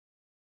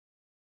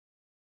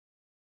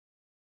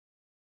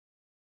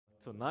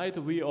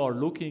Tonight we are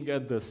looking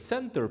at the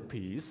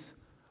centerpiece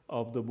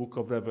of the book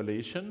of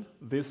Revelation,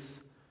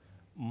 this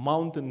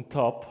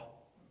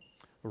mountaintop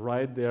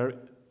right there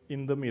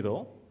in the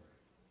middle.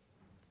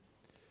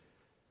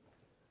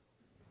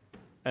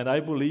 And I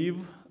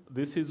believe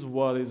this is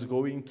what is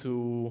going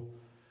to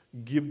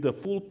give the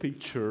full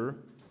picture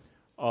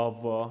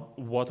of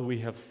what we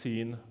have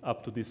seen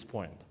up to this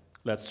point.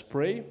 Let's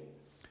pray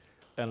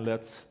and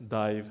let's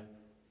dive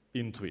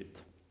into it.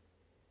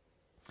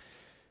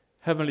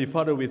 Heavenly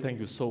Father, we thank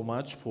you so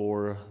much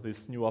for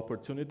this new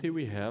opportunity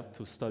we have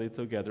to study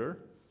together,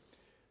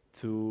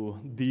 to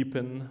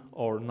deepen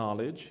our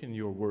knowledge in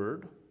your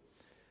word,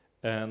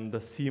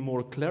 and see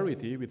more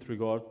clarity with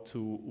regard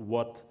to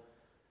what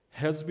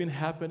has been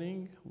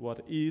happening,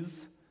 what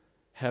is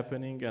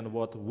happening, and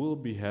what will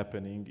be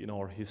happening in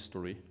our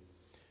history.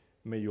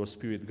 May your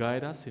Spirit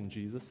guide us in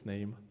Jesus'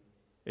 name.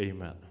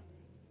 Amen.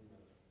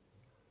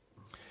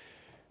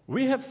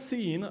 We have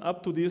seen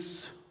up to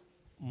this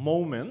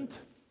moment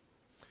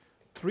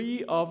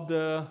three of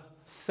the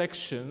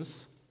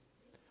sections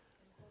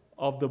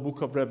of the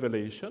book of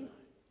Revelation.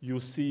 You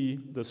see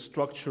the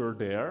structure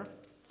there.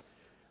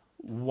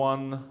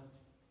 1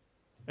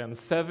 and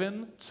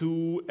 7,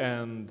 2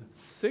 and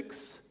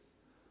 6,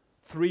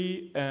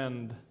 3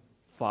 and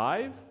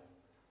 5.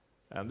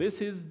 And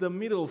this is the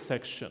middle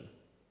section,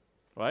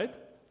 right?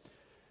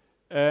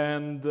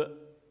 And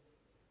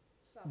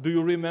do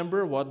you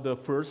remember what the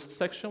first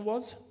section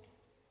was?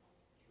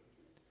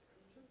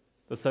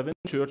 The 7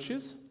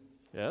 churches.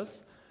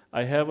 Yes,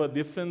 I have a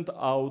different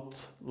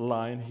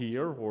outline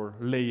here, or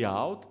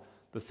layout,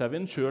 the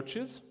 7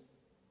 churches.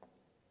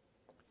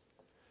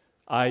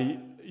 I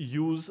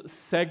use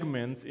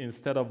segments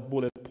instead of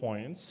bullet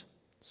points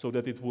so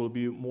that it will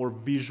be more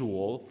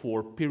visual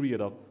for period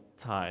of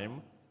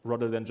time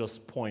rather than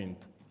just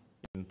point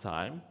in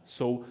time.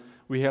 So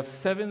we have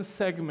 7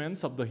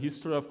 segments of the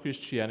history of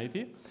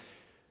Christianity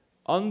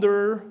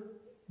under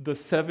the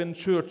 7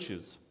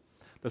 churches.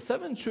 The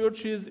 7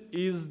 churches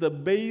is the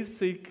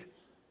basic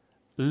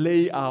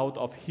layout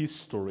of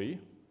history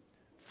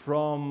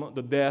from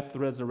the death,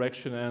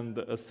 resurrection, and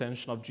the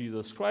ascension of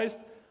Jesus Christ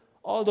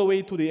all the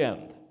way to the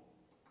end.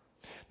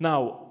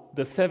 Now,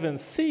 the 7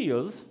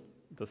 seals,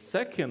 the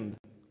second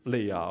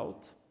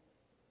layout,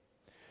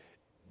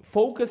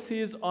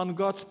 focuses on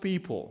God's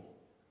people.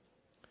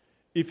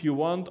 If you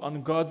want,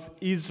 on God's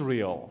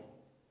Israel.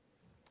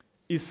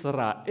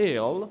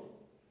 Israel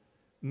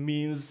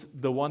means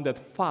the one that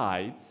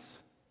fights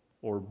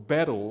or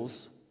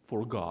battles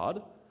for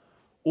God,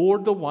 or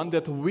the one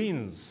that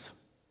wins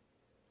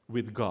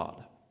with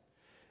God.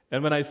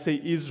 And when I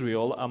say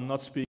Israel, I'm not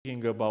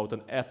speaking about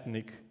an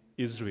ethnic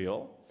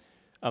Israel.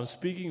 I'm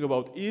speaking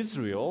about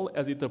Israel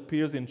as it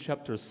appears in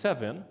chapter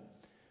 7,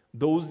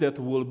 those that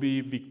will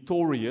be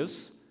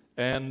victorious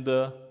and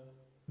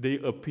they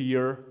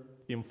appear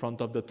in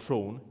front of the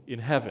throne in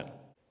heaven.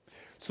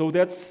 So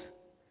that's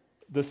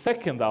the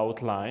second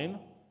outline,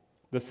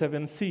 the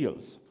 7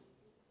 seals.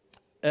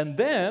 And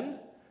then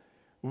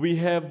we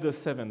have the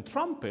 7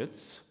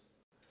 trumpets,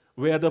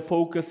 where the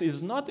focus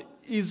is not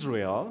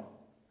Israel,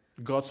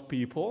 God's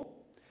people,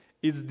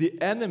 it's the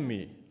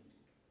enemy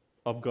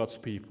of God's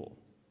people.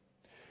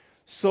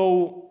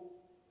 So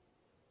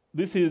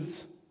this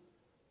is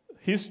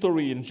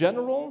history in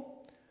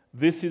general.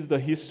 This is the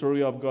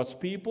history of God's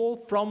people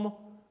from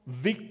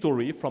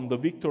victory, from the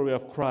victory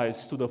of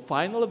Christ to the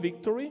final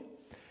victory.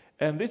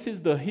 And this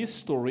is the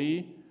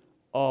history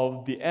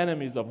of the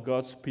enemies of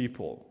God's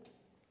people.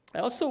 I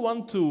also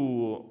want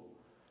to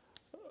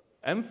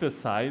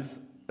emphasize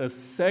a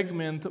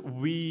segment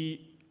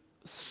we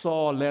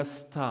saw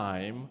last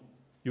time.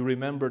 You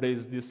remember there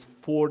is this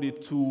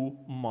 42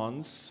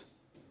 months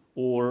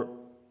or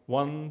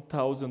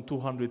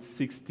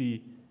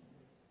 1,260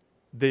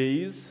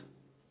 days,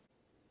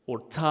 or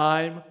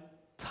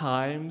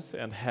times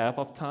and half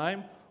of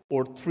time,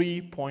 or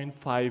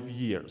 3.5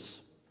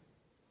 years.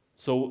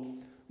 So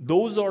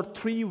those are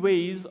 3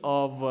 ways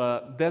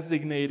of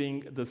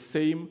designating the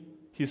same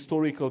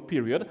historical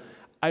period.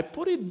 I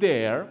put it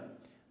there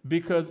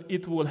because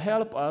it will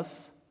help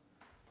us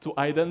to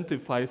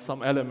identify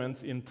some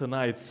elements in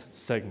tonight's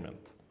segment.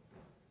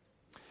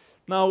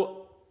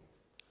 Now,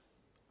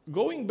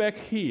 going back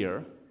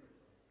here,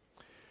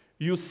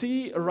 you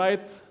see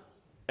right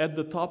at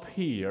the top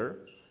here,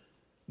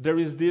 there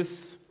is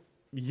this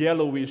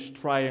yellowish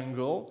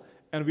triangle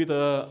and with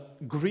a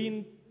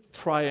green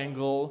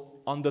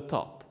triangle on the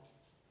top.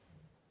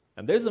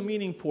 And there's a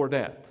meaning for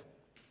that.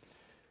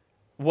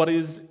 What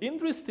is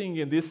interesting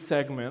in this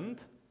segment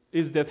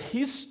is that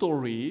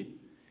history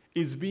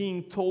is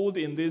being told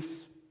in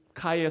this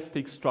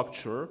chiastic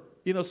structure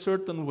in a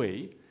certain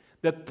way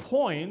that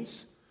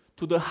points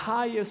to the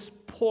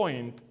highest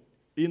point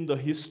in the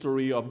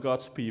history of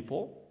God's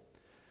people,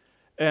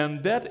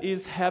 and that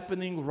is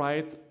happening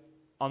right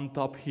on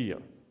top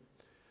here.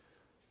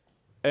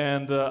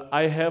 And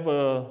I have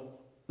a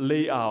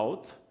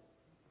layout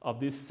of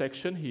this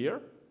section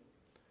here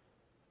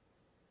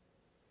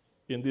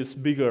in this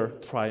bigger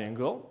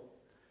triangle.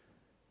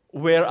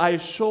 where I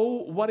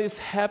show what is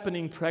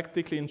happening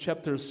practically in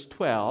chapters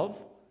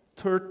 12,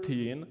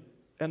 13,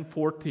 and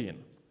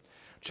 14.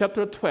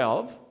 Chapter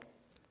 12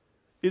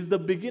 is the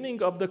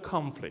beginning of the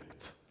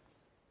conflict.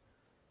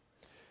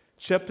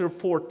 Chapter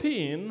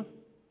 14,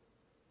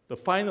 the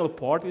final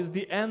part, is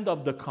the end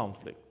of the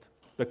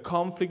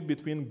conflict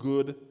between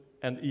good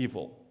and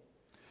evil.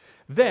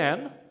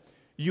 Then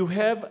you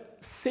have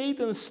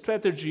Satan's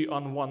strategy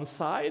on one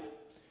side,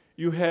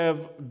 you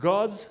have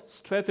God's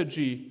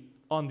strategy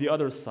on the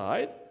other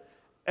side,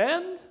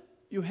 and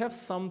you have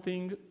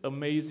something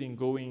amazing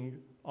going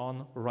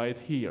on right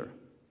here.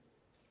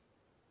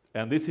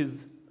 And this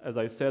is, as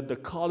I said, the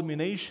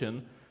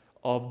culmination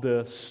of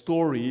the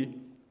story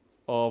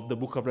of the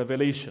book of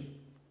Revelation.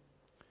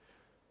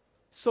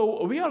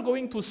 So we are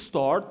going to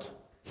start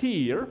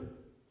here,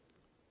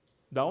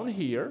 down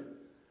here,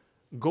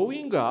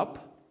 going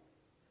up.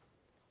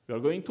 We are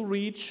going to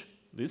reach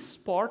this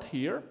part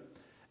here,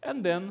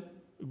 and then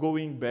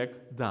going back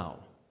down.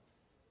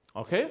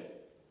 Okay?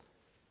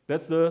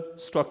 That's the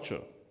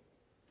structure.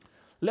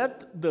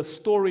 Let the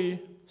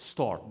story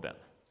start then.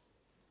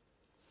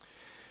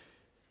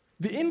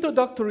 The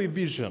introductory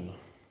vision,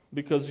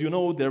 because you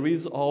know there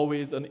is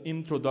always an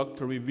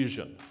introductory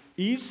vision.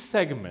 Each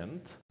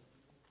segment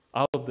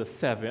out of the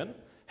 7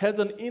 has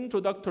an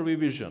introductory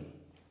vision.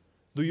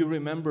 Do you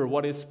remember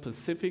what is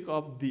specific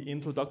of the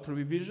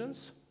introductory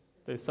visions?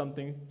 There's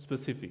something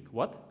specific.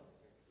 What?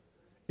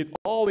 It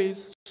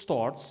always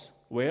starts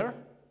where?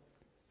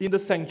 In the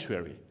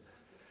sanctuary.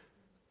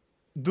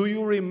 Do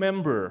you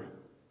remember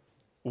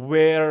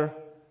where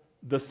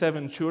the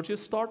 7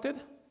 churches started?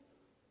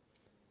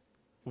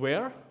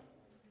 Where?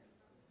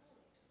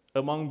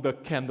 Among the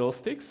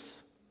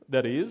candlesticks,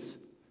 that is,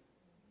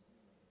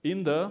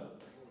 in the...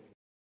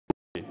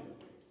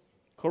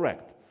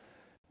 Correct.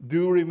 Do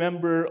you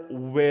remember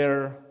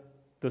where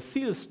the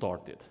seals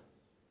started?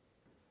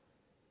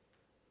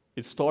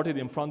 It started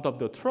in front of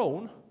the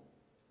throne,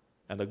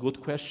 and the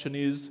good question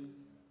is,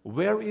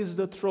 where is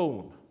the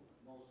throne?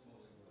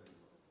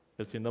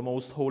 It's in the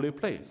most holy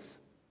place.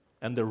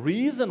 And the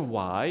reason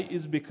why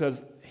is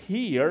because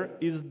here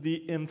is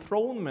the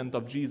enthronement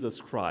of Jesus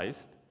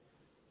Christ,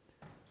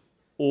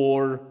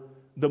 or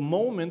the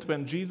moment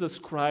when Jesus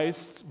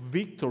Christ's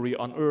victory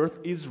on earth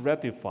is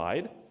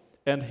ratified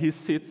and he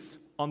sits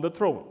on the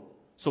throne.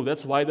 So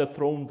that's why the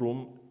throne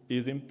room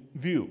is in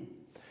view.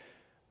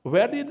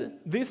 Where did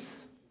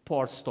this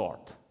part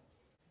start?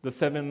 The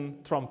 7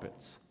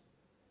 trumpets.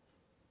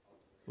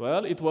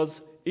 Well, it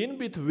was in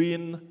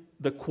between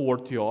the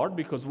courtyard,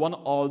 because one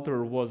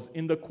altar was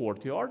in the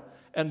courtyard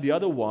and the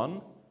other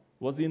one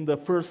was in the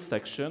first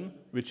section,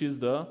 which is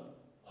the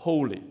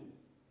holy.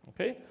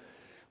 Okay?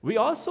 We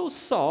also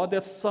saw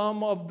that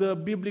some of the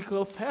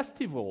biblical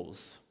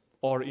festivals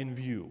are in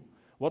view.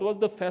 What was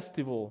the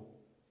festival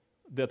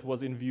that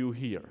was in view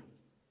here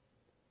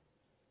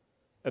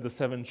at the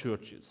 7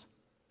 churches?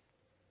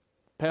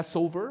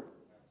 Passover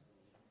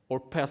or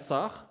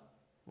Pesach,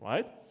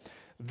 right?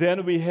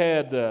 Then we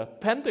had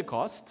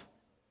Pentecost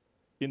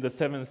in the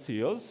 7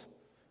 seals.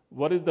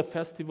 What is the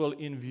festival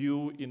in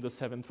view in the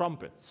 7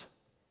 trumpets?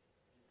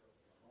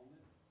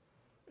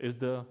 Is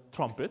the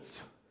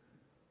trumpets,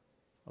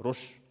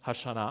 Rosh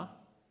Hashanah,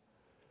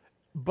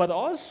 but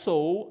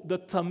also the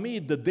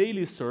Tamid, the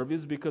daily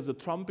service, because the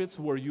trumpets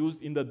were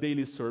used in the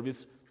daily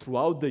service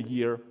throughout the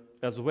year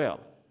as well.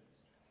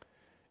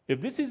 If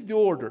this is the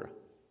order,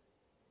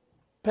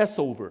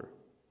 Passover,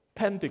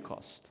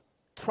 Pentecost,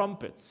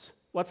 trumpets,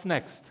 what's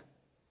next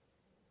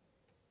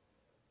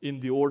in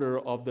the order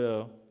of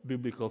the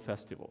biblical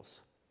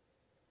festivals?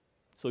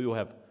 So you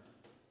have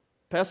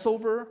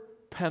Passover,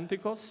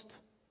 Pentecost,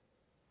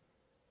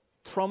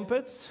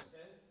 trumpets.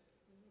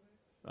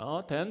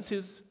 Tents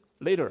is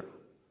later.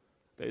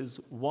 There is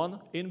one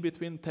in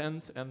between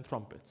tents and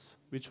trumpets.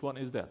 Which one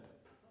is that?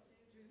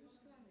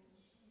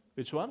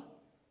 Which one?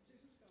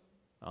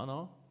 Oh,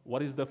 no.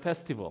 What is the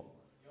festival?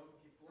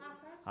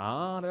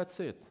 That's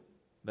it.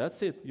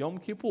 That's it. Yom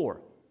Kippur.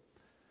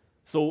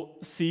 So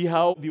see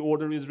how the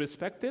order is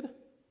respected?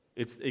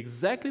 It's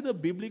exactly the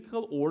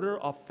biblical order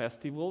of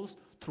festivals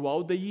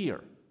throughout the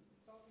year.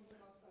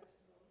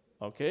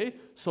 Okay?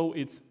 So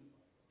it's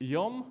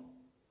Yom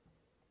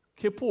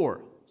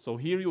Kippur. So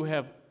here you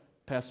have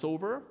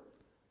Passover,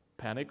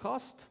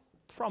 Pentecost,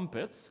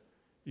 trumpets,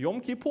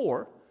 Yom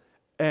Kippur,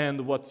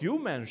 and what you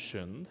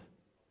mentioned,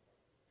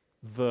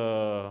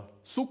 the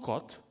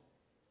Sukkot,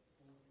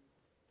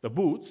 the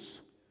booths,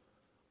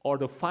 are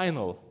the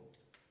final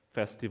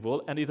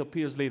festival, and it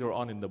appears later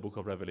on in the book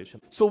of Revelation.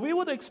 So we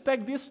would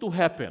expect this to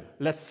happen.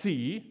 Let's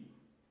see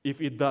if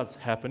it does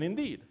happen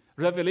indeed.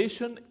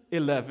 Revelation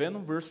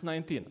 11, verse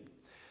 19.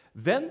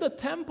 Then the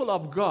temple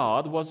of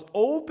God was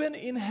open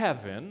in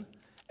heaven,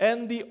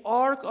 and the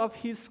ark of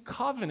his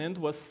covenant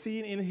was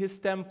seen in his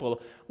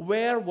temple.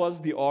 Where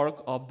was the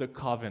ark of the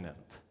covenant?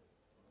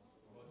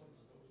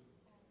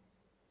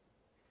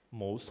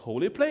 Most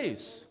holy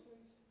place.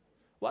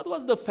 What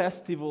was the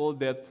festival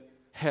that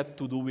had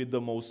to do with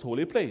the most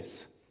holy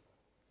place?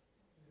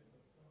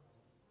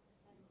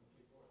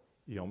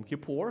 Yom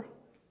Kippur.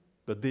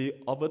 the Day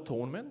of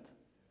Atonement.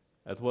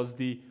 That was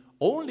the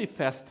only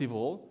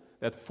festival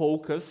that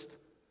focused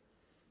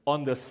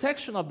on the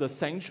section of the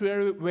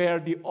sanctuary where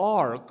the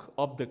Ark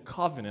of the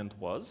Covenant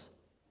was,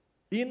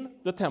 in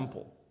the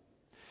temple.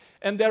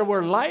 And there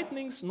were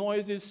lightnings,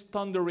 noises,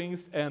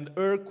 thunderings, and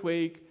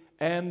earthquake,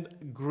 and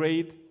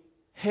great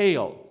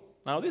hail.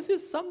 Now, this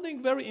is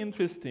something very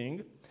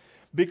interesting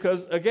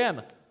because,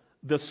 again,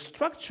 the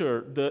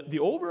structure, the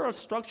overall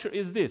structure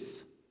is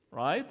this,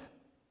 right?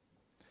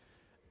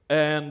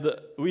 And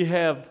we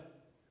have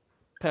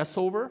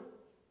Passover,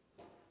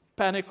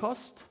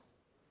 Pentecost,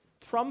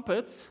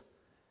 trumpets,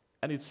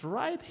 and it's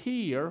right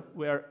here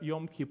where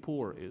Yom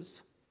Kippur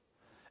is.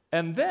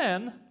 And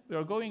then we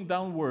are going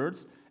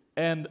downwards,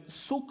 and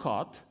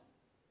Sukkot,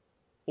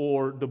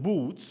 or the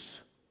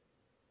booths,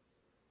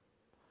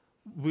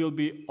 will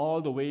be all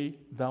the way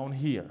down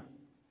here.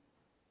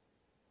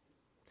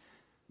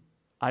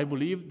 I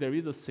believe there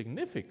is a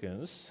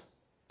significance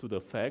to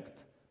the fact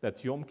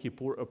that Yom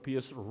Kippur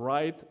appears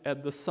right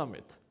at the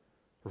summit,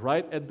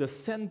 right at the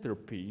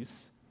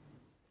centerpiece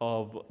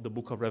of the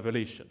book of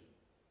Revelation.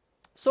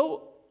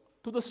 So,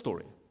 to the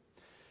story.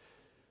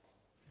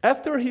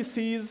 After he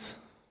sees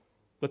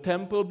the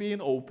temple being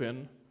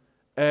open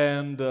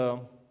and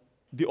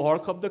the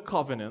Ark of the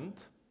Covenant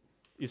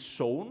is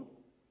shown,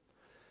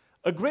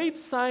 a great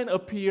sign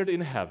appeared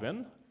in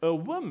heaven, a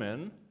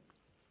woman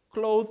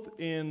clothed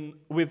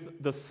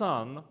with the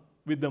sun,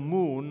 with the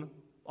moon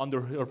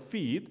under her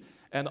feet,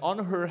 and on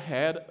her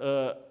head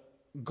a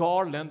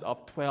garland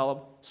of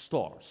 12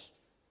 stars.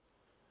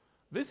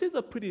 This is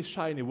a pretty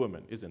shiny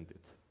woman, isn't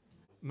it?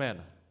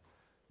 Men,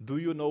 do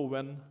you know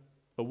when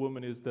a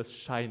woman is the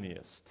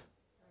shiniest?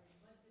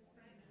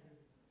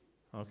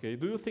 Okay,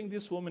 do you think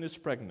this woman is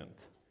pregnant?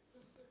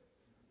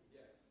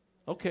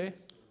 Okay,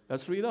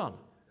 let's read on.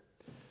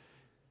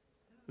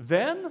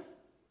 Then,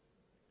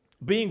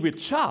 being with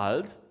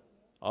child,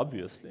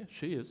 obviously,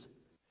 she is,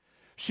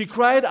 she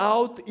cried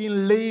out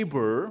in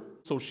labor,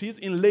 so she's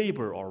in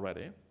labor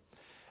already,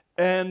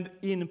 and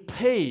in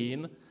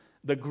pain,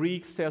 the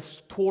Greek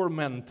says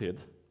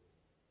tormented,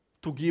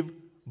 to give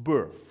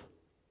birth.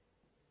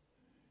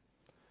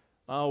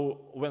 Now,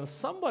 when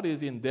somebody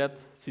is in that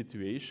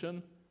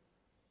situation,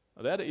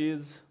 that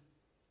is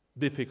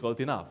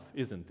difficult enough,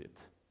 isn't it?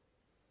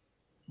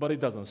 But it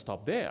doesn't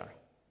stop there.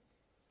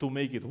 To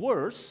make it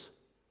worse,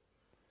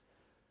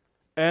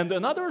 and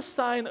another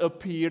sign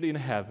appeared in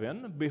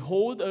heaven.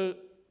 Behold, a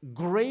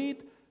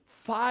great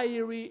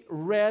fiery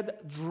red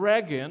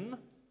dragon,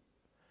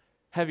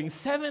 having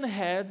 7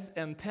 heads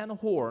and 10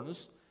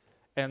 horns,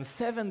 and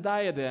 7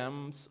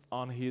 diadems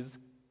on his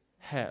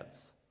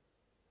heads.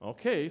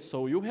 Okay,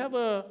 so you have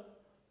a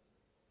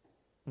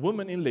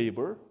woman in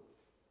labor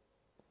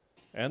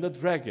and a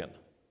dragon.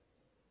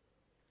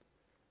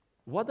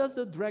 What does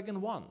the dragon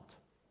want?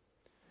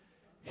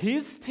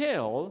 His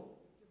tail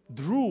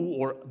drew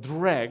or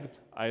dragged,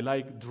 I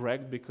like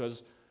dragged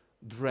because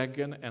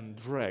dragon and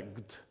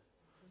dragged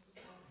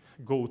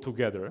go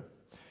together.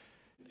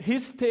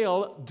 His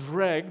tail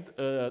dragged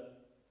a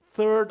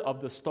third of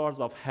the stars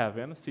of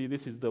heaven. See,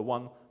 this is the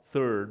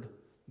 1/3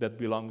 that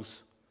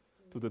belongs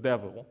to the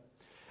devil.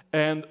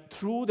 And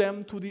threw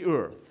them to the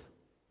earth.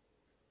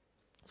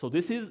 So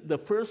this is the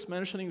first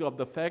mentioning of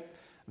the fact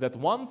that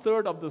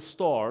 1/3 of the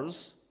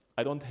stars,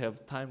 I don't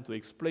have time to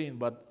explain,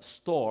 but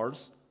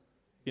stars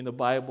in the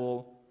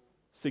Bible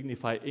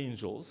signify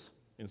angels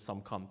in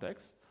some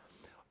context.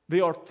 They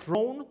are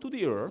thrown to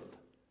the earth,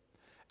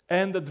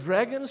 and the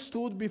dragon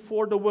stood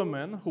before the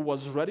woman who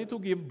was ready to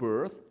give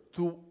birth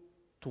to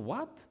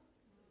what?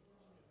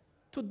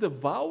 To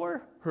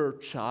devour her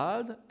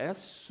child as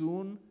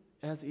soon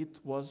as it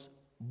was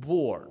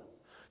born.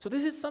 So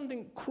this is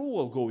something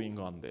cruel going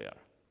on there.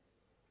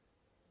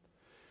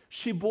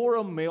 She bore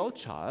a male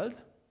child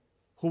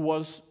who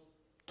was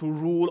to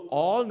rule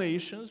all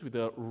nations with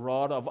a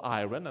rod of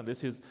iron, and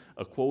this is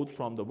a quote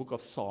from the book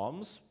of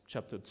Psalms,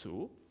 chapter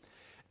 2.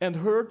 And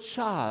her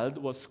child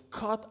was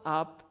caught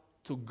up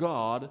to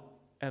God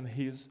and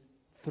his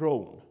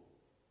throne.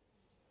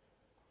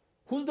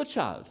 Who's the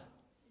child?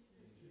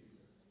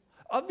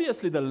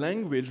 Obviously, the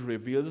language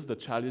reveals the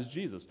child is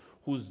Jesus.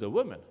 Who's the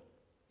woman?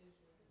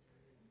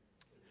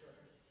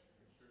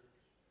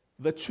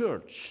 The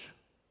church.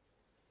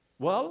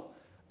 Well,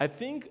 I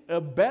think a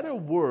better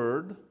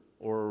word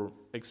or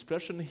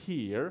expression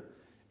here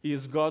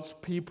is God's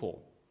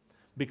people,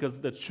 because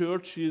the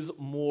church is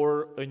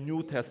more a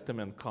New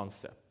Testament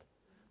concept.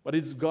 But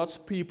it's God's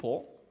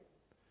people.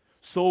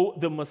 So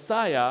the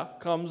Messiah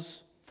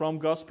comes from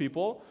God's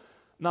people.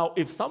 Now,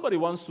 if somebody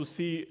wants to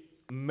see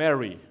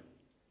Mary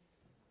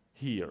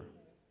here,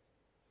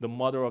 the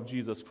mother of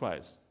Jesus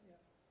Christ,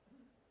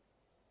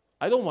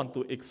 I don't want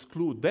to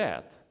exclude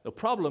that. The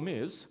problem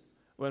is,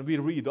 when we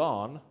read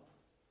on,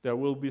 there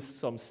will be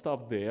some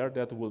stuff there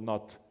that will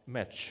not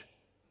match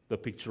the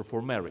picture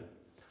for Mary.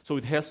 So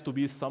it has to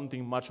be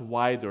something much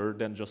wider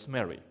than just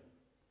Mary.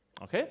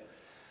 Okay?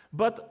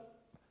 But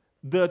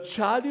the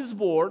child is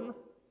born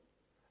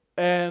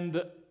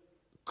and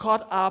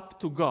caught up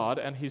to God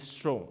and his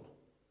throne.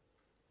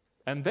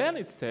 And then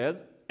it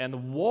says,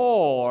 and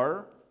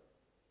war,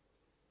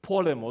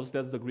 polemos,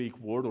 that's the Greek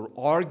word, or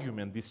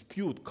argument,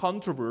 dispute,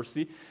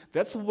 controversy.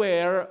 That's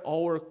where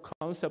our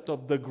concept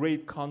of the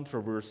great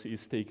controversy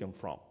is taken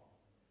from.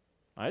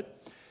 Right?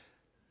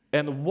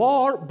 And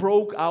war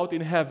broke out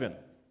in heaven.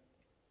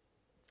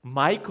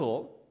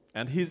 Michael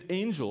and his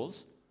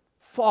angels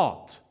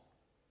fought,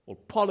 or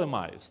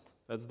polemized,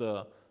 that's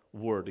the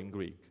word in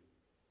Greek,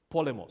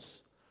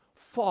 polemos,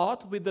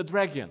 fought with the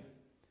dragon.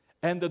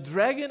 And the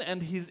dragon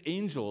and his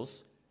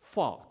angels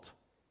fought.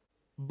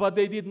 But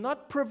they did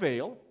not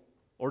prevail,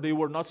 or they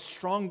were not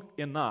strong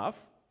enough,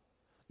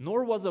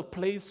 nor was a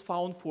place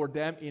found for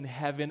them in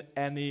heaven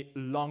any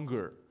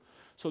longer.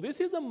 So this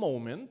is a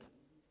moment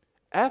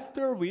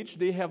after which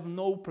they have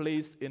no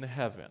place in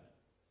heaven.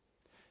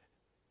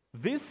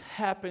 This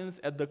happens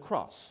at the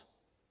cross.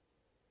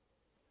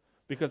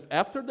 Because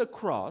after the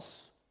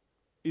cross,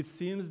 it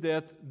seems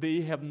that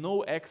they have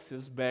no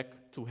access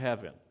back to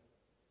heaven.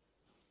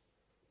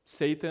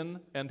 Satan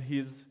and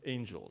his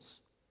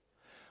angels.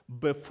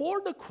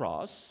 Before the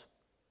cross,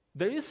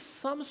 there is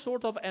some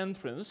sort of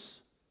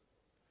entrance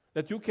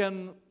that you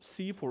can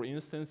see, for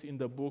instance, in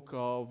the book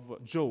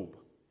of Job,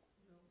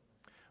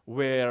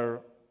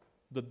 where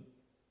the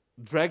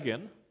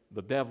dragon,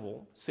 the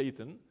devil,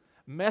 Satan,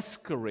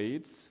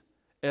 masquerades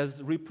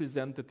as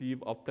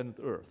representative of planet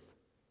Earth.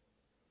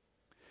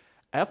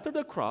 After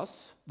the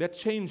cross, that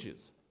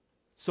changes.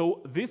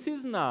 So this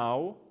is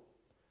now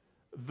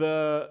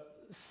the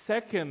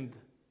second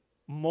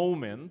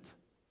moment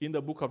in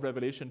the book of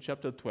Revelation,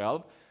 chapter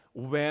 12,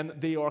 when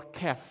they are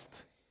cast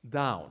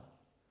down.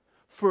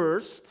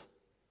 First,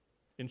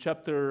 in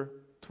chapter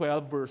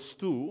 12, verse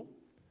 2,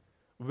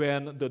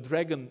 when the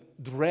dragon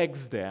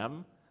drags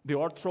them, they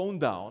are thrown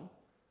down,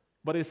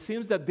 but it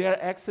seems that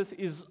their access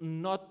is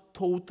not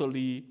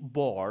totally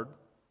barred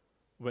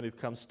when it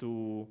comes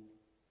to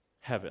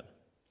heaven.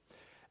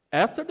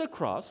 After the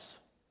cross,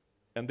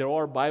 and there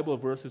are Bible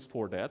verses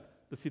for that,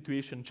 the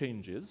situation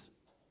changes,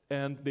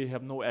 and they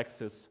have no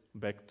access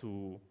back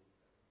to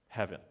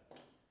heaven.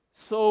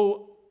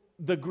 So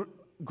the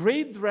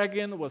great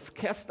dragon was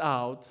cast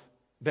out,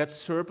 that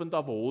serpent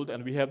of old,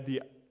 and we have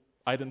the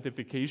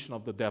identification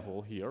of the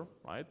devil here,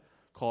 right?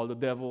 Called the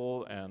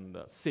devil and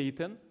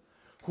Satan,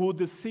 who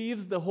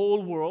deceives the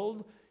whole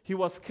world. He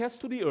was cast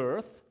to the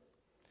earth,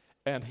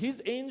 and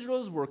his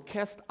angels were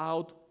cast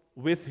out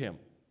with him.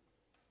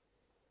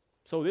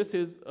 So this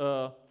is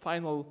a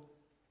final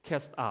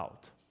cast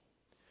out.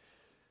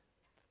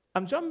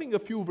 I'm jumping a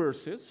few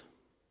verses.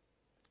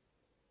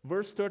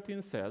 Verse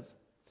 13 says,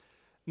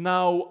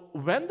 "Now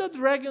when the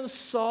dragon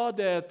saw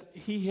that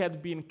he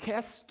had been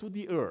cast to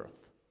the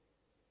earth,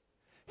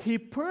 he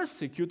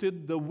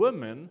persecuted the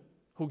woman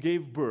who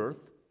gave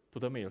birth to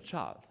the male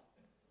child."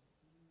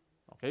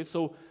 Okay,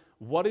 so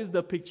what is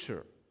the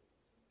picture?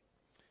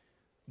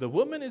 The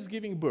woman is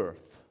giving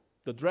birth.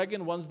 The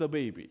dragon wants the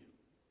baby.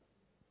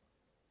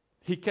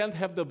 He can't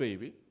have the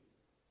baby.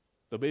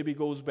 The baby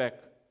goes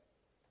back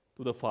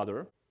to the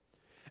father.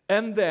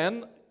 And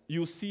then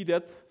you see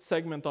that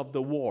segment of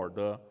the war,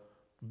 the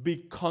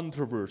big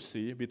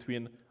controversy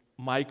between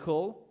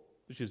Michael,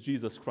 which is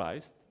Jesus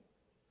Christ,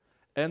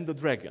 and the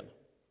dragon.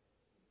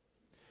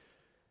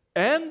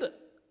 And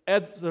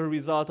as a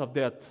result of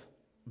that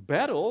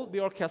battle, they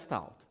are cast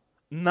out.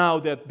 Now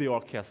that they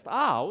are cast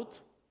out,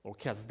 or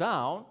cast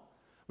down,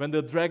 when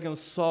the dragon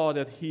saw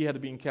that he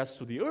had been cast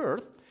to the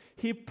earth,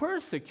 he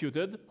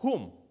persecuted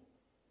whom?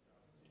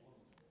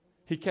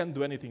 He can't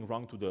do anything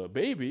wrong to the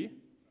baby,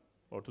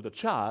 or to the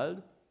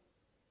child,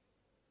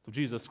 to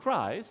Jesus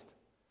Christ.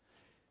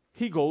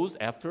 He goes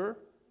after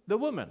the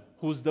woman.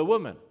 Who's the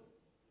woman?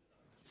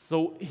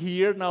 So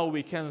here now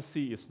we can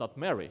see it's not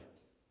Mary,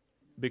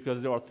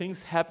 because there are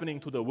things happening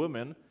to the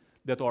woman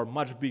that are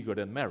much bigger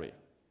than Mary,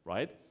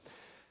 right?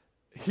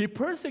 He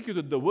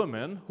persecuted the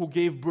woman who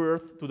gave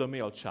birth to the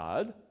male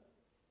child,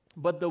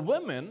 but the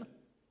woman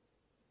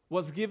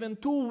was given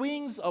 2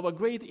 wings of a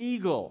great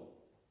eagle,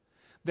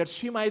 that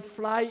she might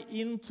fly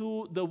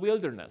into the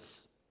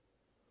wilderness,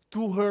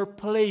 to her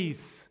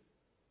place.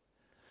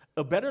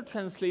 A better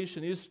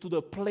translation is to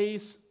the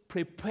place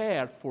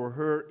prepared for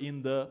her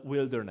in the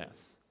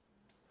wilderness.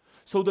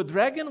 So the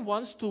dragon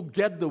wants to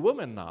get the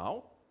woman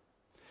now.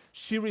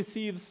 She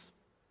receives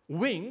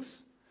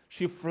wings.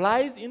 She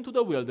flies into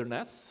the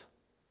wilderness.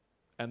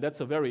 And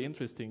that's a very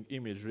interesting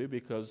imagery,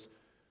 because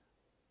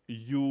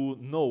you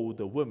know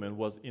the woman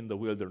was in the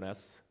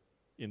wilderness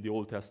in the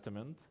Old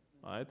Testament,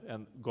 right?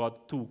 And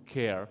God took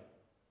care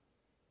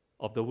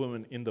of the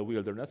woman in the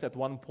wilderness. At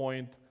one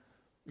point,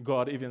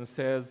 God even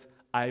says,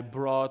 "I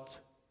brought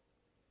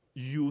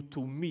you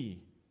to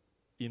me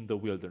in the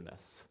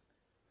wilderness."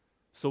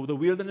 So the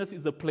wilderness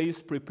is a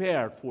place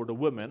prepared for the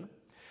woman,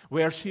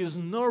 where she is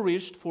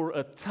nourished for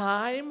a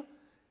time,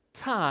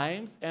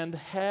 times, and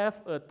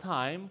half a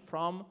time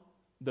from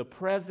the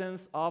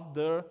presence of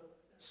the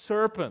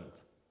serpent.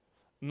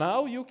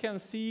 Now you can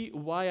see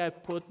why I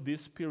put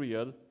this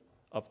period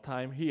of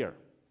time here.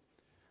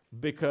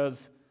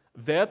 Because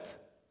that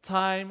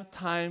time,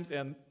 times,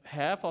 and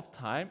half of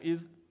time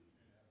is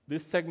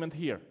this segment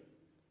here.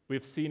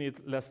 We've seen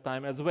it last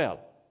time as well.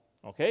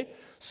 Okay?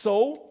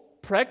 So,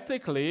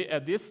 practically,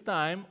 at this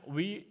time,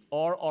 we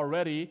are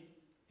already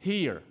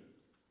here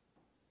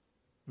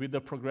with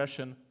the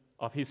progression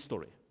of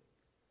history.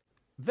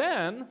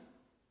 Then,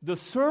 the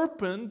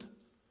serpent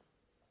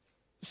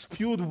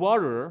spewed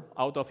water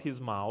out of his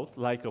mouth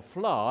like a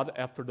flood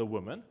after the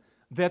woman,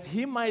 that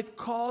he might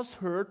cause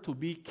her to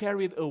be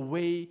carried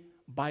away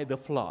by the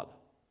flood.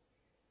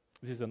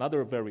 This is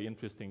another very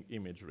interesting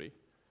imagery,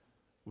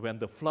 when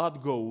the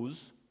flood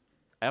goes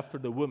after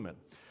the woman.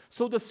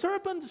 So the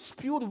serpent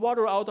spewed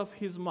water out of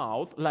his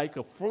mouth like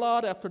a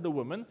flood after the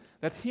woman,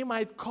 that he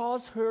might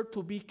cause her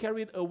to be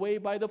carried away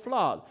by the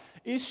flood.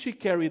 Is she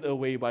carried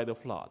away by the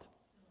flood?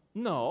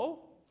 No,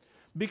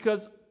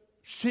 because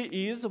she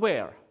is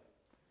where?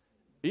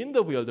 In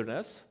the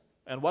wilderness.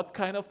 And what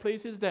kind of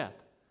place is that?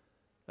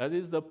 That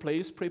is the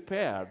place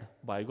prepared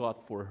by God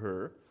for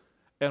her.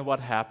 And what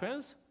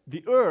happens?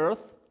 The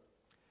earth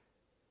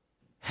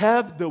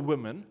had the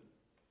woman,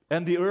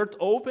 and the earth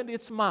opened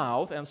its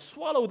mouth and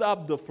swallowed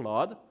up the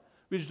flood,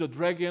 which the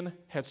dragon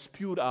had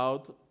spewed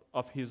out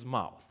of his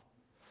mouth.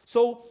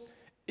 So,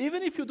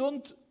 even if you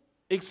don't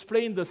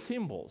explain the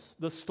symbols,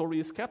 the story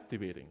is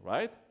captivating,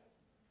 right?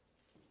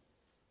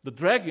 The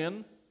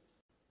dragon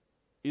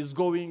is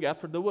going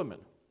after the woman.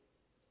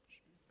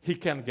 He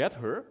can get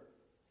her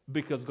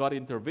because God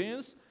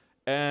intervenes,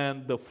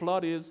 and the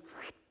flood is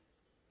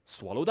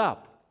swallowed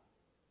up.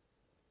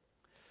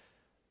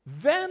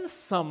 Then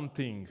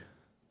something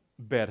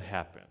bad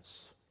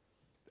happens.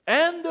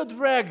 And the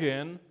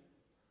dragon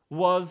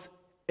was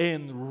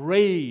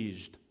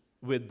enraged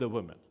with the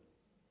woman.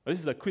 This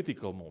is a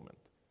critical moment.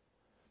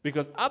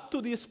 Because up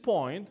to this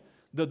point,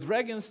 the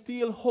dragon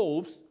still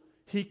hopes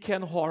he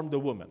can harm the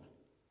woman.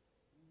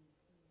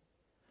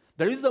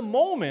 There is a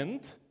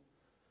moment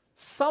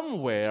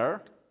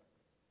somewhere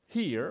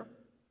here,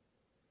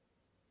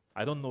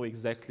 I don't know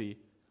exactly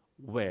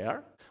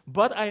where,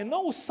 but I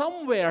know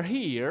somewhere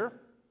here,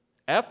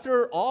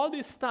 after all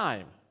this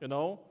time,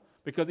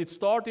 because it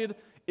started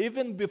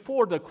even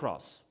before the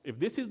cross. If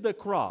this is the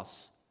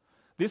cross,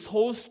 this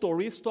whole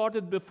story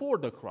started before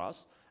the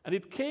cross, and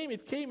it came,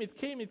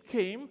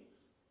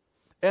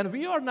 and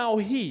we are now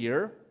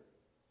here.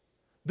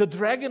 The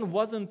dragon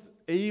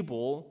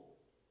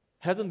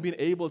hasn't been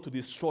able to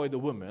destroy the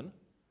woman,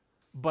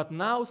 but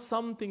now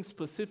something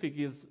specific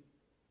is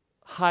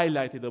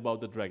highlighted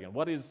about the dragon.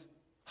 What is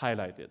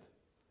highlighted?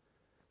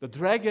 The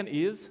dragon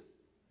is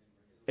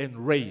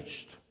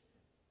enraged.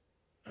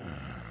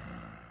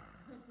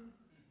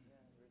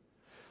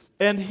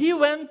 And he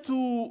went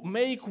to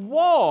make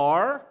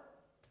war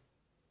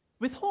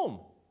with whom?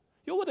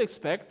 You would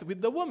expect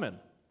with the woman.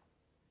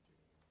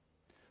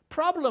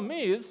 Problem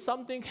is,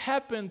 something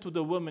happened to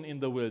the woman in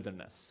the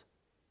wilderness.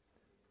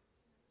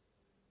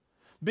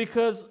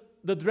 Because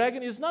the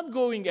dragon is not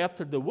going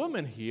after the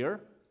woman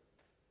here.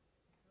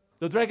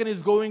 The dragon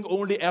is going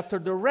only after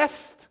the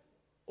rest,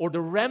 or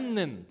the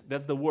remnant.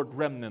 That's the word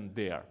remnant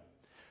there.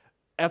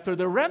 After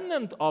the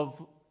remnant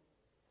of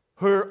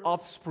her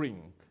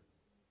offspring.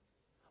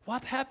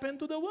 What happened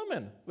to the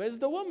woman? Where's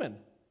the woman?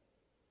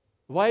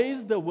 Why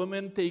is the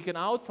woman taken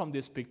out from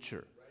this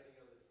picture? Riding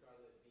on the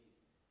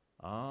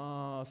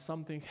scarlet beast.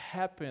 Something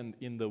happened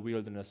in the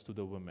wilderness to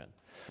the woman.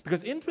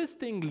 Because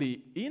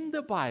interestingly, in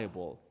the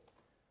Bible,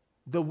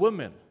 the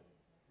woman,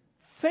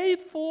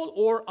 faithful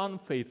or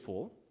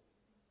unfaithful,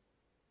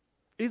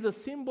 is a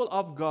symbol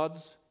of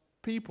God's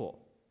people.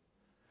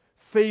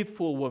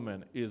 Faithful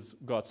woman is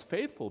God's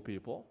faithful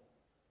people.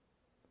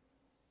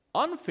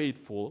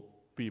 Unfaithful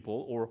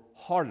people, or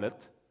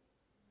harlot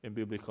in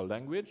biblical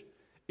language,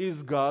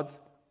 is God's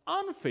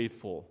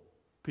unfaithful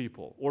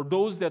people, or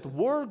those that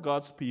were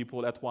God's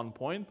people at one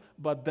point,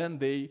 but then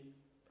they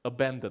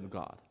abandoned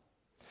God.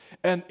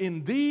 And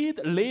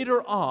indeed,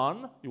 later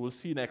on, you will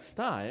see next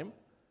time,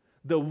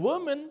 the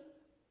woman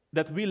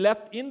that we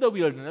left in the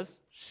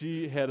wilderness,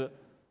 she had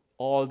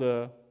all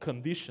the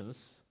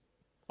conditions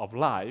of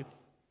life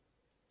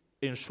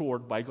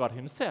ensured by God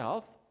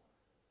Himself,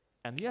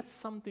 and yet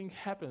something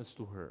happens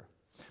to her.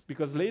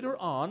 Because later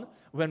on,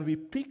 when we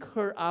pick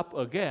her up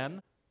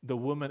again, the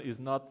woman is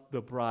not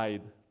the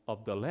bride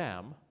of the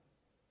Lamb.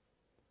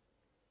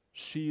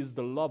 She is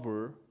the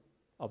lover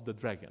of the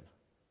dragon.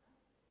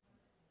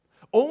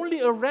 Only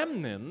a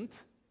remnant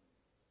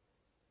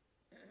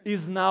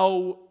is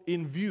now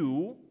in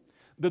view.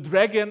 The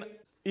dragon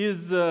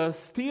is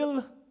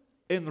still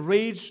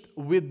enraged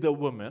with the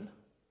woman,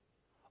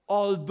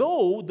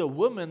 although the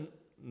woman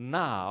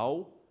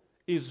now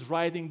is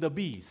riding the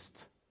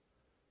beast.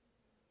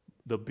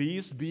 The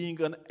beast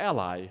being an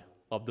ally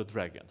of the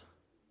dragon.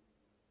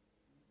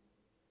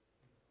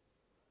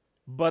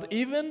 But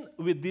even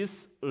with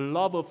this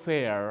love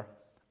affair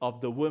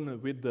of the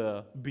woman with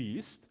the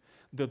beast,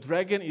 the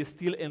dragon is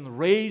still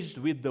enraged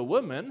with the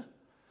woman,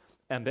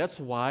 and that's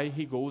why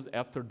he goes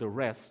after the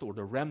rest or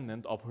the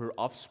remnant of her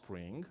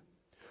offspring.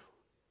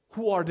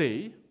 Who are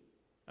they?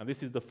 And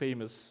this is the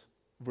famous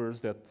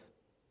verse that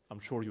I'm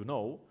sure you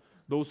know.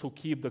 those who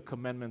keep the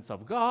commandments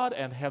of God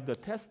and have the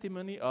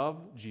testimony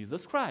of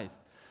Jesus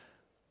Christ.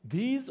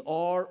 These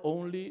are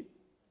only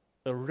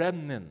a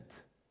remnant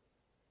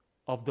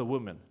of the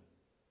woman.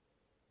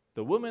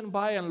 The woman,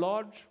 by and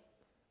large,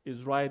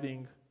 is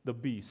riding the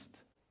beast.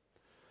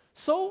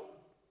 So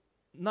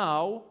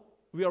now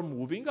we are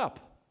moving up.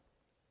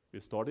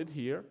 We started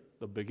here,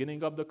 the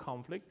beginning of the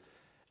conflict,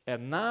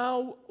 and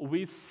now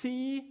we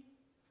see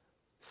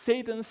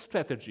Satan's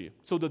strategy.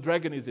 So the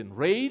dragon is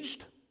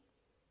enraged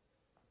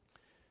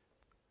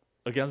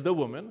against the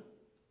woman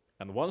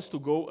and wants to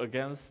go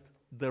against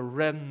the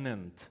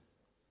remnant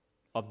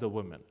of the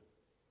woman.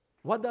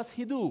 What does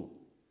he do?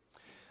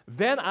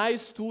 Then I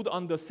stood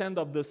on the sand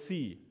of the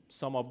sea,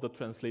 some of the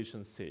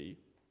translations say.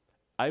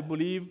 I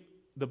believe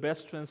the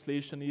best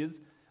translation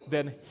is,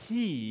 then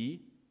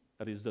he,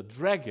 that is the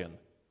dragon,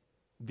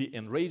 the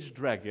enraged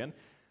dragon,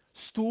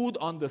 stood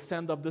on the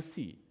sand of the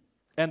sea.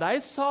 And I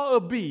saw a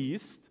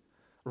beast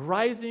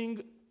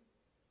rising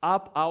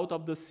up out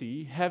of the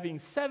sea, having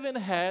 7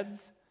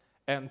 heads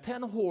and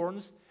 10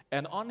 horns,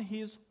 and on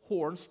his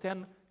horns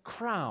 10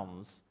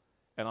 crowns,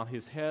 and on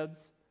his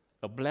heads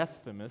a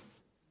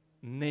blasphemous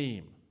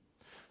name.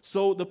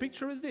 So the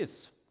picture is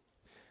this.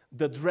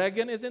 The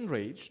dragon is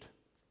enraged,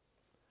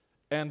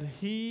 and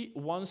he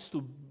wants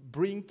to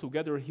bring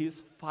together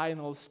his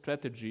final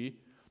strategy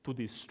to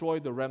destroy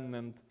the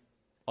remnant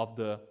of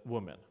the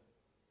woman.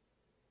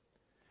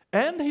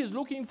 And he's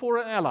looking for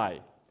an ally.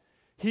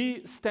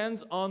 He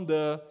stands on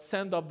the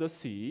sand of the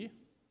sea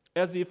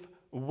as if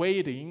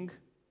waiting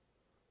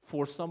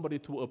for somebody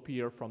to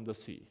appear from the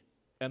sea.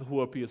 And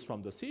who appears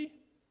from the sea?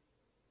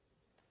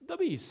 The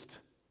beast.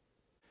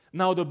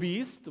 Now the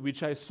beast,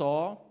 which I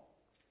saw,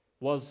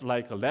 was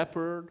like a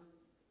leopard,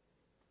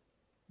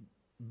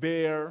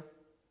 bear,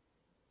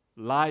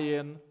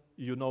 lion.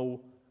 You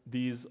know,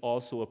 these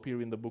also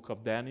appear in the book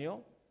of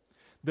Daniel.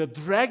 The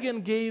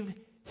dragon gave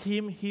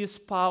him his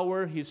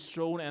power, his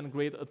throne, and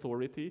great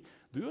authority.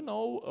 Do you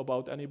know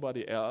about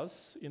anybody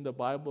else in the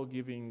Bible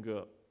giving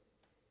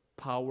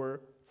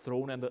power,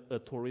 throne, and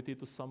authority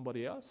to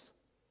somebody else?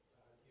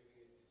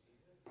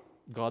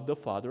 God the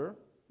Father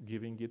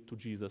giving it to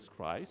Jesus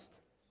Christ.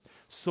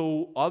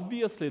 So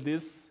obviously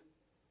this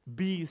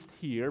beast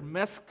here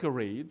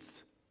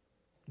masquerades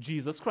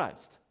Jesus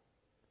Christ.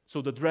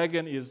 So the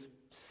dragon is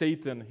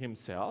Satan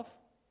himself.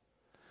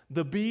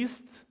 The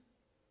beast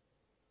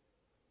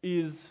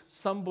is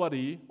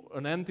somebody,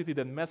 an entity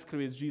that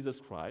masquerades Jesus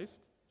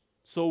Christ.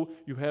 So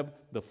you have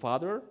the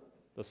Father,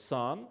 the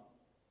Son,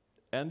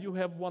 and you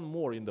have one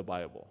more in the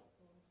Bible,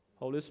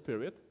 Holy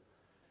Spirit.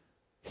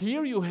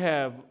 Here you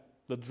have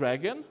the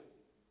dragon,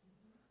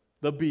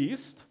 the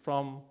beast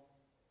from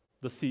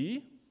the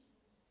sea.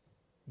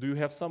 Do you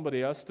have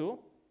somebody else too?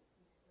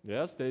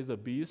 Yes, there is a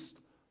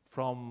beast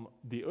from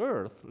the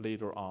earth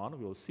later on,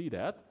 we'll see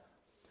that,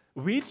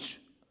 which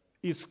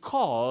is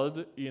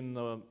called in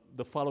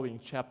the following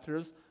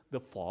chapters the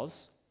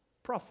false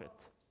prophet.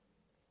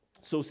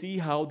 So see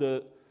how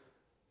the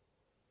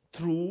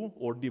true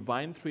or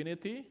divine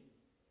Trinity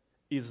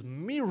is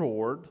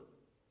mirrored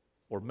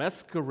or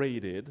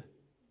masqueraded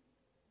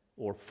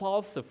or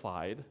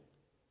falsified,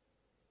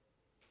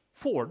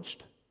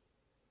 forged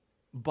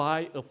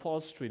by a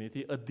false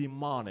Trinity, a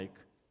demonic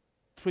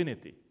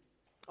Trinity.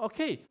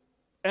 Okay,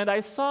 and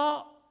I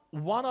saw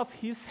one of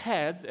his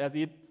heads as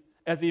if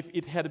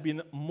it had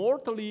been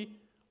mortally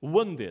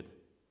wounded.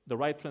 The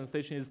right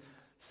translation is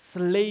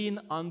slain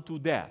unto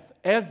death,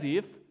 as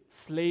if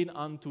slain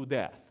unto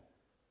death.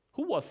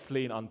 Who was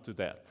slain unto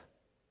death?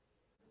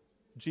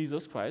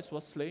 Jesus Christ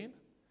was slain.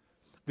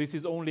 This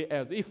is only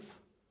as if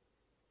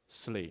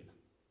slain,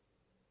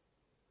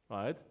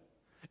 right?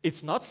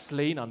 It's not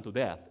slain unto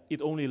death.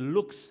 It only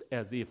looks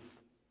as if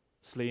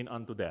slain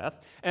unto death.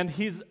 And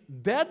his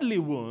deadly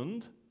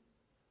wound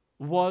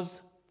was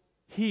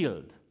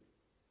healed.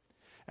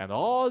 And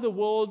all the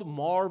world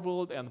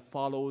marveled and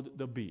followed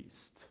the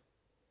beast.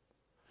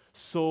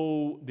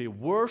 So they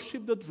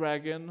worshiped the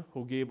dragon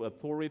who gave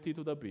authority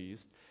to the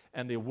beast,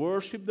 and they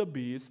worshiped the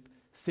beast,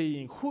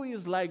 saying, who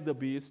is like the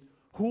beast?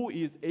 Who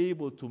is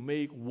able to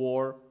make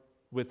war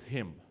with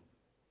him?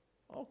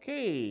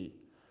 Okay,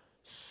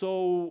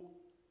 so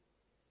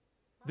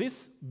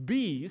this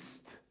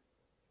beast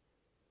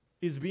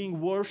is being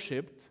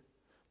worshipped,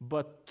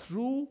 but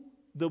through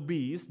the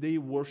beast they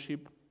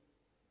worship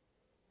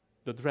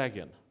the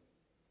dragon.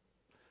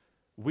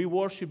 We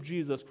worship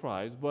Jesus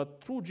Christ,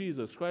 but through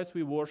Jesus Christ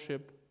we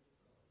worship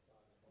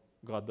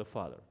God the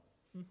Father.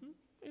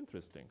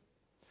 Interesting.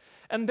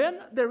 And then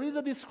there is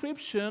a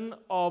description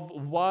of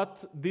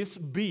what this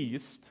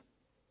beast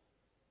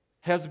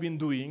has been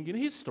doing in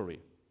history.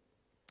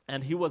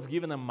 And he was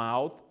given a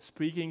mouth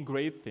speaking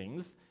great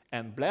things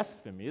and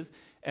blasphemies,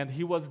 and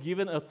he was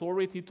given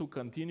authority to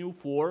continue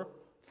for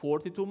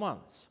 42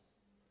 months.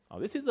 Now,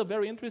 this is a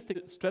very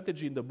interesting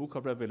strategy in the book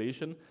of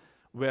Revelation.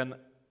 When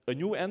a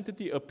new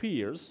entity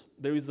appears,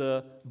 there is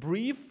a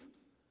brief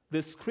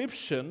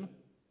description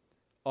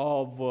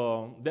of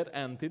that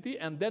entity,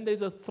 and then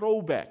there's a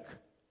throwback.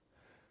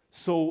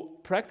 So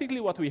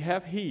practically what we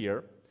have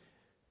here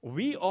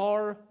We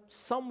are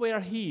somewhere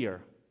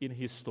here in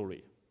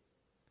history.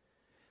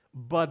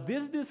 But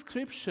this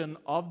description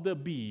of the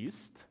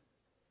beast,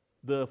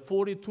 the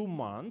 42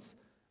 months,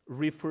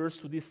 refers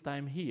to this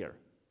time here.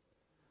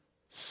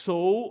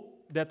 So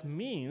that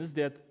means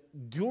that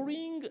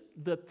during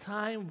the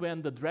time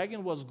when the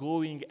dragon was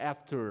going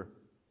after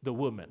the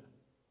woman,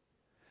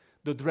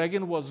 the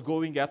dragon was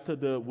going after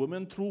the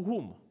woman through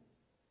whom?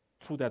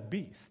 Through that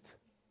beast.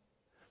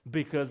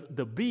 Because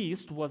the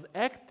beast was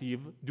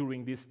active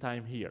during this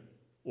time here.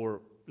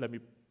 Or let me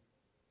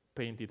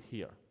paint it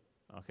here.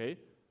 Okay?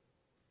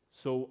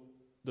 So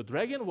the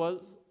dragon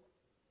was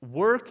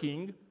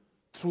working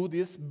through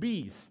this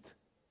beast,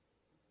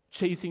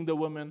 chasing the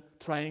woman,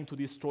 trying to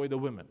destroy the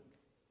woman.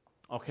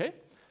 Okay?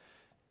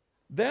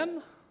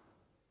 Then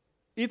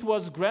it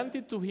was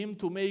granted to him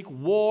to make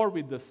war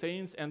with the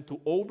saints and to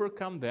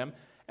overcome them,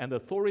 and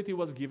authority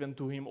was given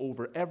to him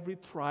over every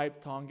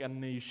tribe, tongue, and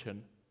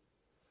nation.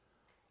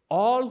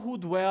 All who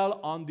dwell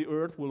on the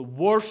earth will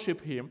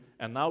worship him,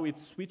 and now it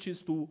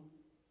switches to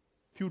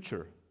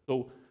future.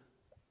 So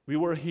we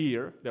were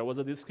here, there was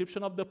a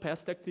description of the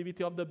past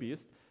activity of the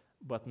beast,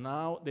 but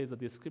now there's a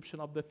description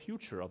of the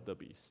future of the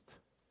beast.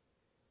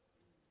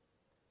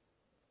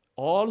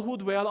 All who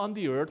dwell on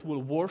the earth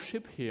will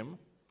worship him,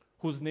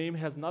 whose name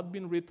has not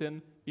been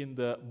written in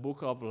the book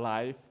of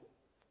life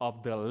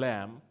of the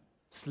Lamb,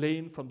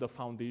 slain from the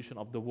foundation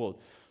of the world.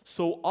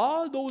 So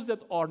all those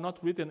that are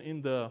not written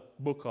in the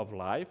book of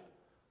life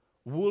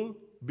will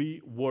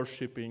be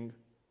worshiping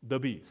the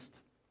beast.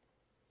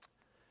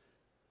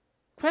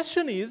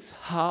 Question is,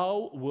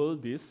 how will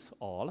this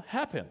all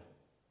happen?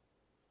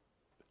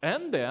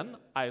 And then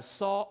I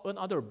saw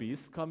another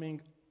beast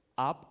coming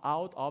up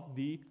out of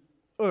the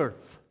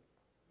earth.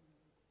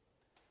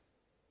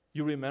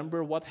 You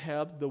remember what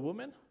helped the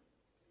woman?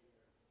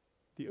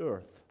 The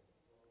earth.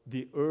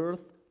 The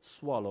earth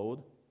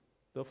swallowed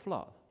the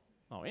flood.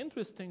 Now,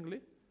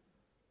 interestingly,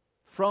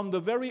 from the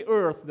very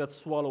earth that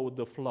swallowed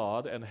the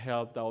flood and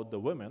helped out the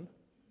women,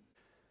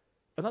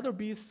 another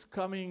beast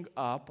coming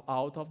up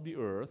out of the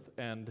earth,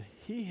 and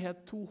he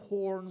had two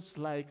horns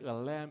like a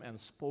lamb and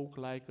spoke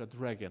like a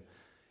dragon.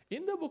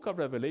 In the book of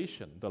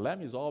Revelation, the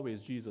lamb is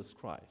always Jesus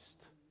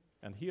Christ,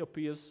 and he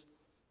appears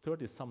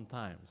 30-some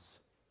times.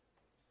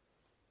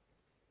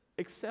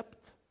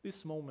 Except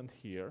this moment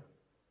here,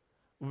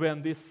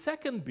 when this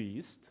second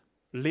beast,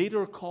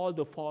 later called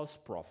the false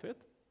prophet,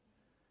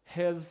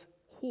 has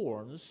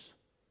horns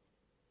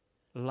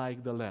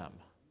like the lamb.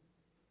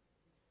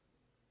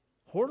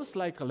 Horns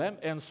like a lamb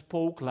and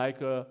spoke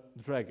like a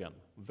dragon.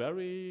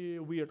 Very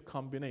weird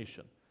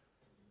combination.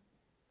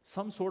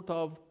 Some sort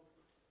of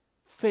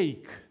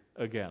fake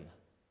again.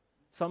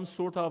 Some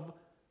sort of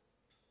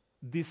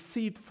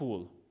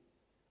deceitful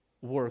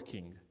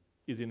working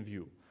is in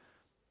view.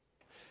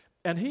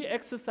 And he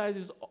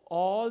exercises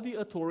all the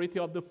authority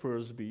of the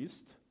first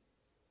beast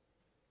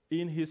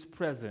in his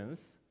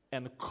presence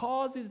and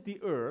causes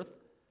the earth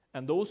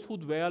and those who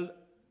dwell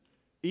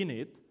in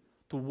it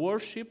to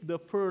worship the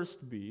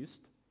first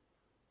beast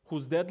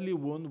whose deadly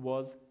wound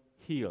was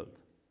healed.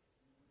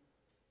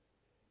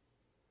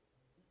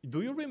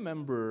 Do you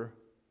remember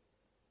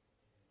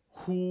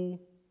who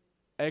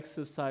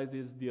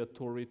exercises the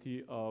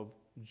authority of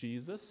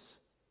Jesus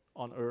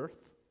on earth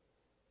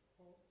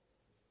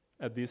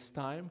at this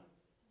time?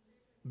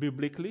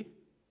 Biblically,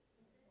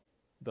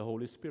 the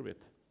Holy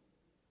Spirit.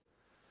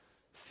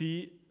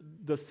 See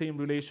the same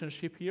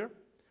relationship here?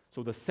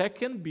 So the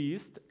second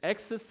beast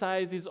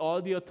exercises all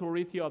the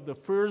authority of the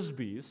first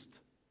beast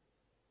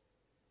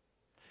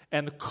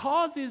and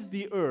causes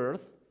the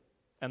earth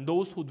and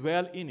those who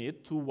dwell in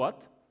it to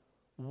what?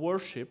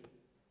 Worship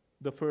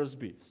the first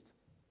beast.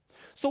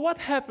 So what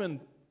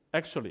happened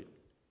actually?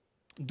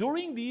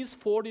 During these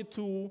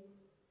 42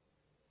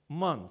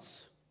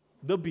 months,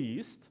 the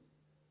beast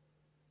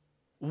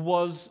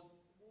was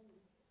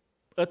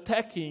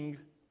attacking,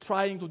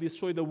 trying to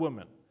destroy the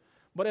woman.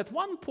 But at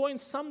one point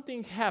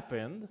something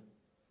happened,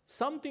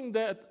 something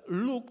that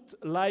looked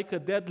like a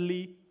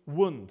deadly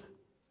wound.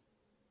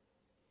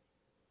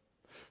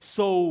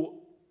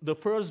 So the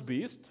first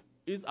beast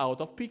is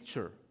out of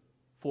picture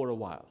for a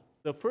while.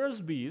 The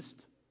first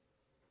beast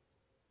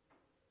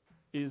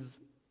is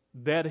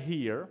dead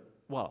here.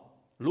 Well,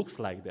 looks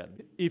like that.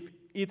 If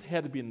it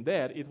had been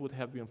dead, it would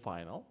have been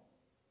final.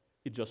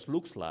 It just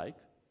looks like.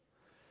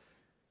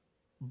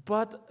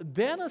 But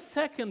then a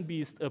second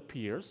beast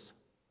appears,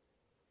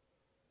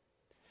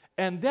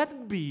 and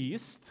that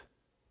beast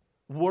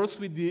works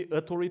with the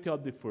authority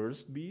of the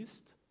first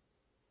beast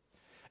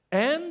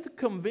and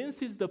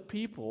convinces the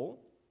people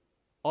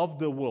of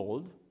the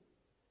world,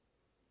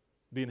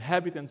 the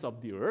inhabitants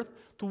of the earth,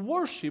 to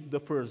worship the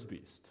first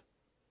beast.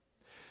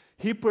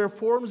 He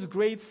performs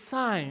great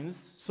signs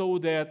so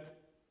that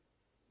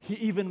he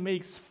even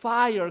makes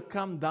fire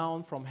come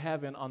down from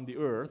heaven on the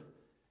earth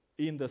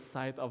in the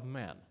sight of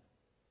man.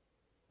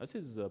 This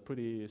is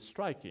pretty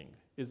striking,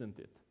 isn't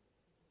it?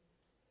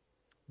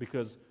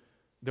 Because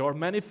there are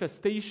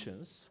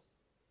manifestations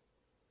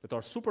that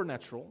are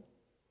supernatural,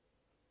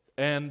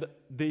 and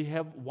they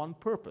have one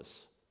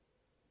purpose: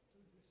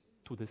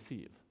 to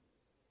deceive.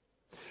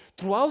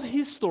 Throughout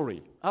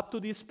history, up to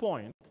this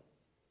point,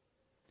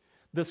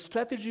 the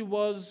strategy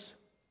was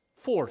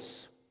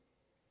force,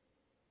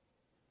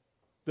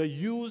 the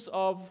use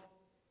of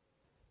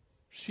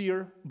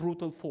sheer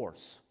brutal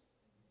force.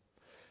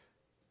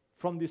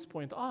 From this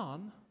point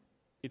on,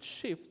 it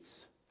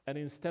shifts, and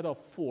instead of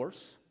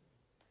force,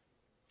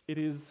 it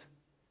is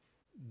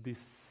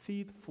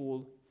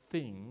deceitful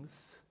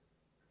things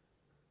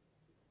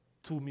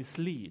to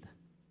mislead,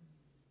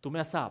 to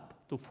mess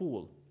up, to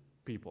fool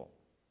people.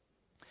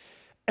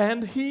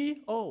 And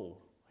here's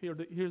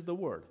the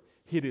word.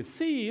 He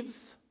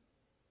deceives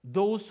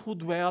those who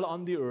dwell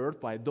on the earth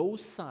by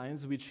those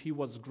signs which he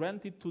was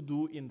granted to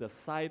do in the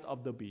sight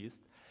of the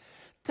beast,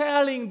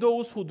 telling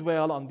those who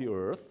dwell on the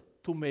earth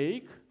to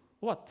make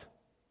what?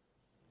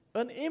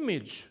 An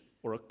image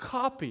or a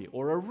copy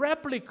or a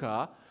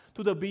replica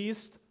to the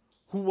beast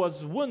who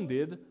was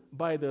wounded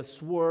by the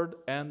sword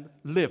and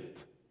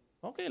lived.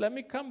 Okay, let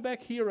me come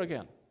back here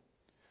again.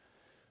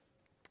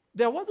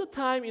 There was a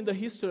time in the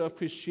history of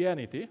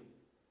Christianity,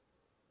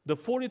 the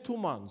 42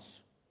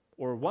 months,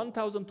 or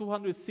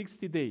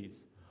 1,260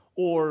 days,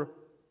 or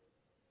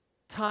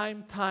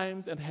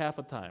times and half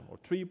a time, or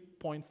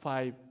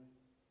 3.5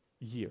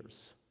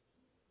 years,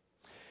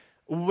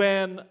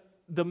 when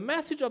the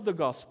message of the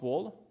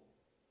gospel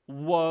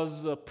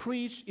was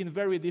preached in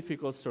very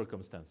difficult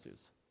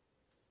circumstances.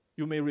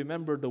 You may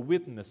remember the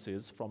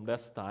witnesses from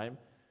last time.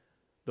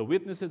 The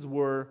witnesses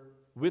were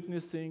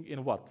witnessing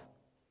in what?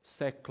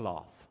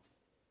 Sackcloth.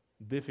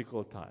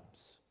 Difficult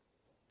times.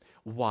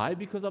 Why?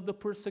 Because of the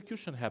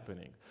persecution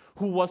happening.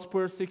 Who was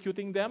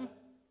persecuting them?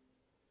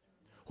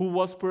 Who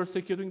was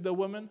persecuting the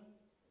women?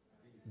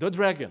 The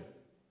dragon.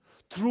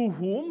 Through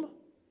whom?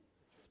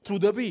 Through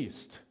the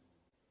beast.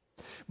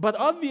 But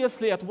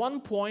obviously at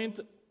one point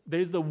there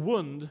is a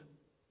wound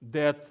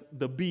that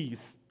the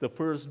beast, the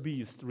first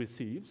beast,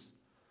 receives,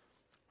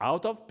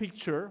 out of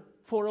picture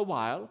for a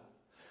while,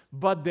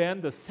 but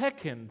then the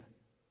second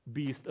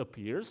beast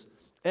appears,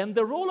 and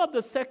the role of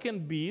the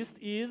second beast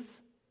is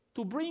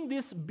to bring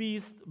this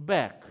beast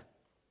back.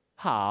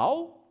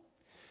 How?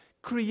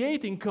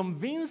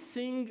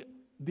 Convincing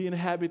the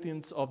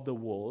inhabitants of the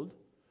world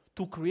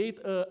to create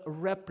a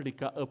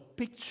replica, a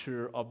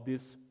picture of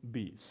this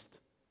beast.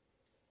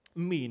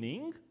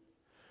 Meaning,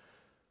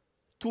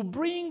 to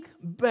bring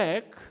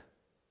back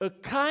a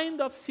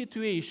kind of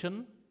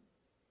situation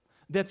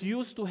that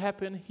used to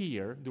happen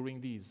here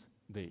during these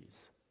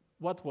days.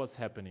 What was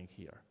happening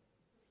here?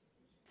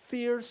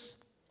 Fierce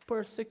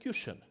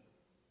persecution,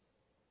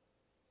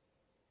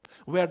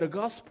 where the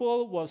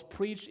gospel was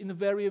preached in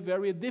very,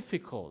 very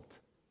difficult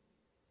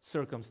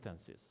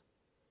circumstances.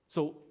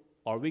 So,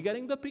 are we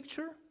getting the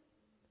picture?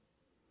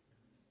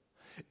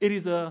 It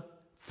is a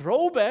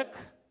throwback,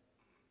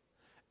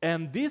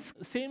 and this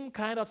same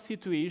kind of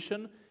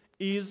situation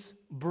is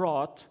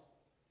brought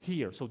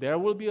here. So there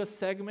will be a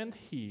segment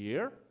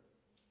here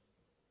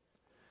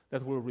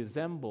that will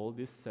resemble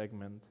this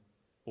segment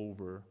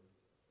over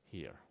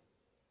here.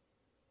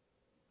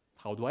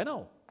 How do I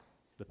know?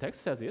 The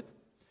text says it.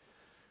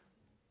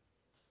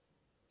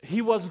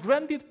 He was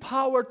granted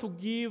power to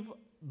give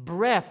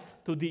breath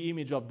to the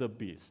image of the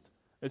beast.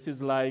 This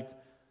is like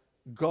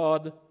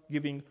God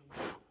giving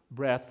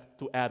breath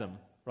to Adam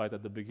right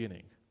at the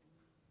beginning.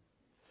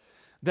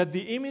 That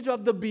the image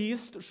of the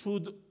beast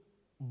should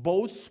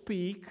both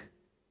speak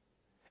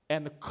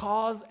and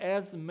cause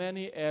as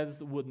many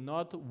as would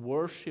not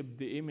worship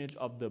the image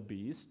of the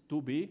beast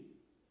to be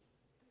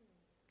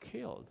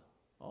killed.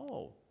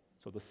 Oh,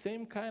 so the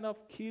same kind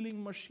of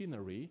killing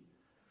machinery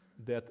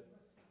that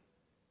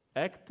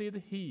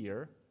acted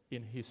here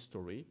in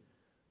history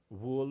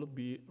will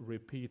be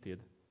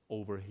repeated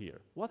over here.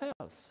 What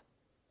else?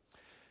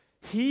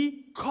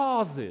 He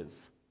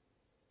causes.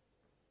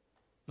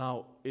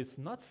 Now, it's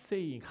not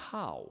saying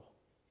how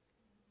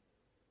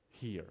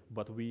here,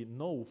 but we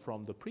know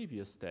from the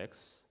previous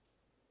text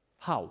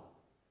how.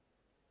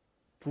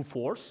 Through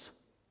force?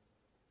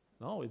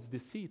 No, it's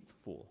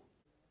deceitful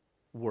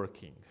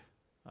working.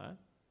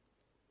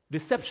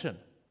 Deception,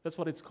 that's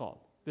what it's called.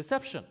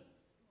 Deception.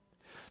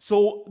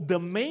 So the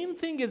main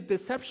thing is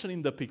deception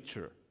in the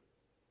picture,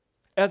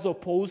 as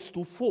opposed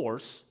to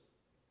force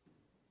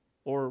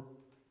or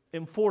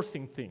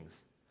enforcing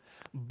things.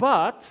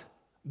 But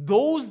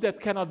those that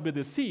cannot be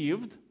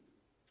deceived,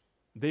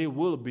 they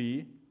will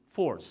be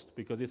forced,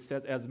 because it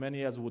says as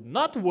many as would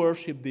not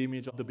worship the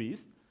image of the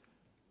beast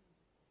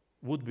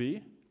would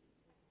be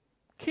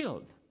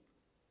killed.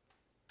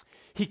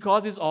 He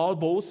causes all,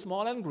 both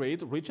small and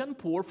great, rich and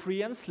poor,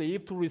 free and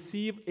slave, to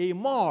receive a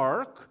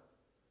mark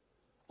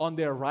on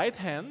their right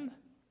hand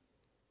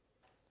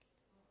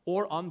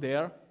or on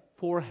their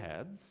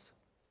foreheads,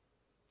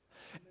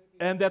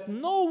 and that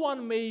no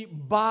one may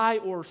buy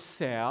or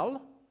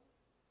sell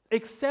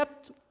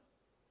except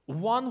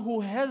one who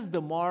has the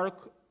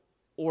mark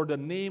or the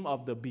name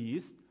of the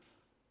beast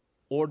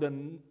or the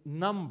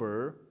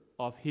number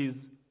of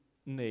his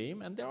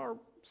name. And there are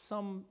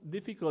some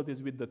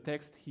difficulties with the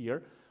text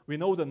here. We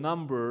know the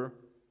number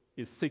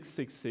is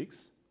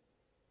 666.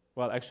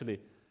 Well, actually,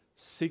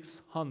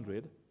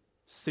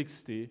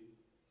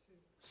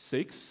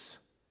 666,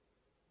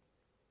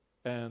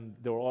 and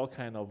there are all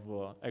kind of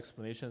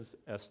explanations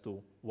as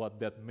to what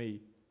that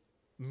may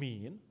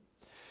mean.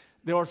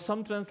 There are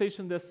some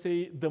translations that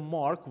say the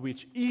mark,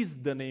 which is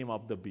the name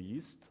of the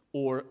beast,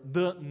 or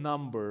the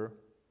number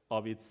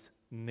of its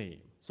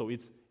name. So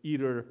it's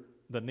either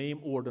the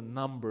name or the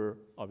number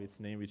of its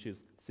name, which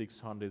is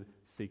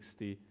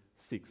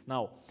 666.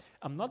 Now,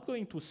 I'm not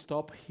going to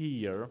stop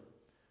here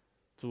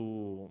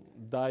to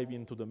dive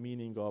into the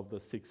meaning of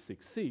the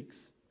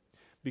 666,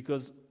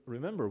 because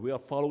remember, we are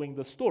following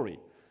the story.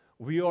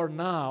 We are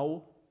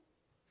now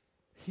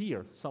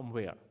here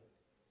somewhere,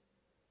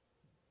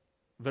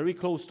 very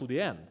close to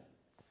the end.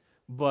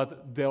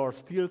 But there are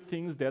still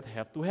things that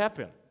have to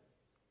happen.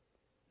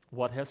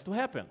 What has to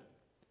happen?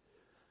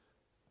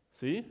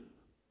 See,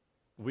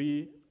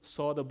 we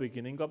saw the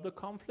beginning of the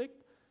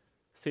conflict,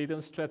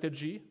 Satan's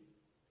strategy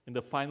in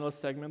the final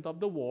segment of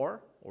the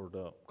war, or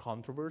the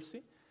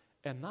controversy,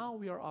 and now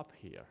we are up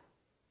here.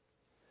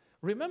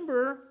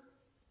 Remember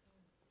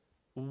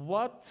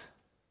what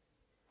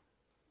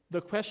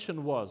the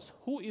question was: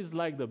 who is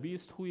like the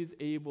beast, who is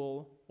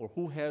able, or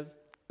who has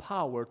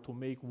power to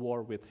make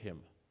war with him?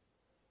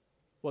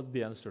 What's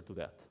the answer to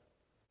that?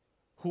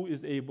 Who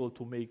is able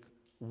to make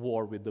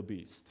war with the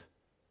beast?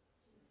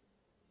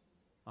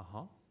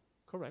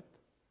 Correct.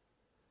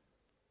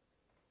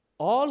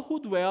 All who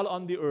dwell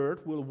on the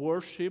earth will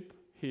worship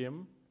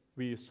him.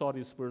 We saw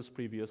this verse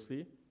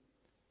previously,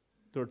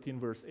 13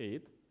 verse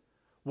 8.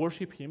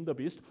 Worship him, the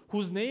beast,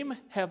 whose name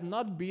have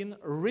not been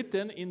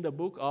written in the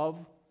book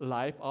of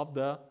life of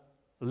the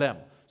Lamb.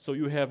 So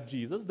you have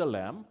Jesus, the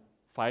Lamb,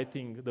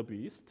 fighting the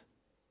beast,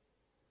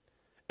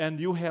 and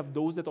you have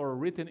those that are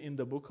written in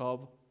the book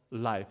of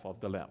life of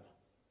the Lamb.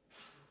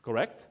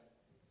 Correct?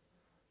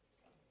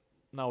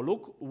 Now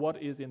look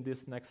what is in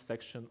this next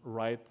section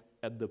right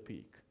at the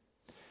peak.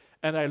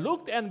 And I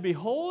looked, and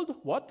behold,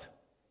 what?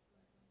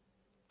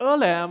 A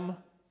lamb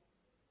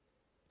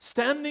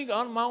standing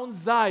on Mount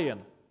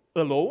Zion.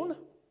 Alone?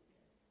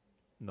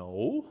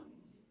 No.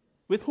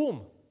 With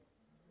whom?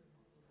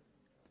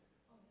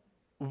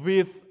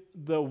 With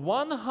the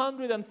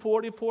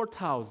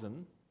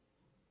 144,000,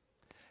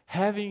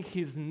 having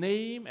his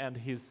name and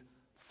his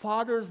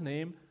father's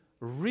name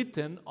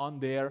written on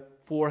their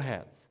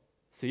foreheads.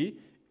 See?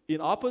 In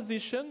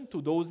opposition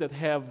to those that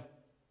have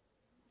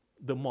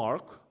the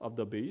mark of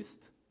the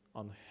beast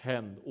on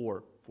hand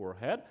or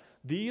forehead,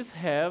 these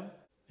have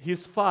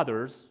his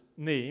father's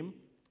name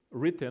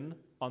written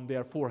on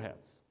their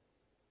foreheads.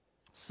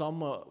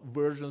 Some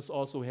versions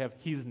also have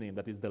his name,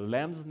 that is the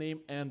Lamb's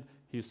name and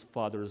his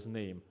father's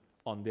name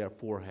on their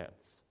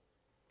foreheads.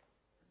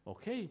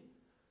 Okay,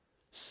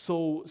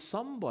 so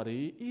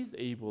somebody is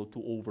able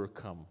to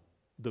overcome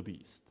the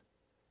beast.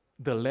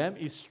 The Lamb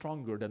is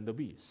stronger than the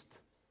beast.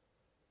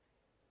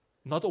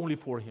 Not only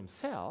for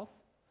himself,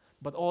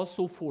 but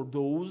also for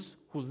those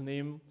whose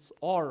names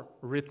are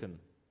written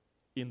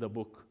in the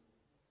book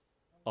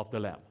of the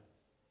Lamb.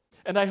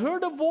 And I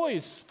heard a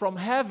voice from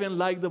heaven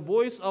like the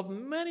voice of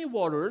many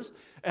waters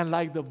and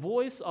like the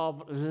voice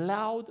of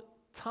loud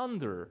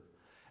thunder.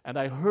 And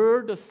I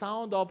heard the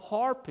sound of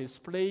harpists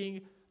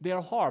playing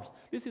their harps.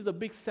 This is a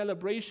big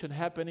celebration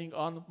happening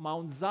on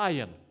Mount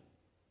Zion.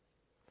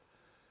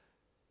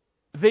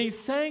 They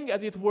sang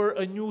as it were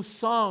a new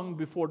song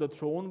before the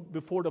throne,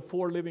 before the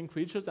four living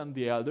creatures and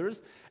the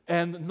elders,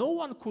 and no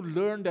one could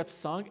learn that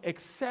song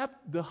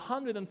except the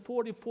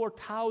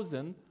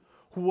 144,000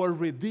 who were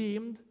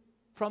redeemed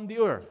from the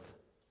earth.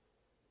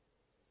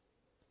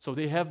 So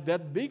they have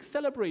that big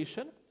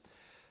celebration,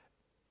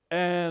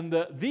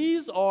 and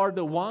these are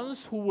the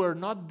ones who were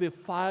not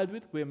defiled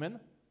with women,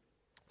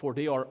 for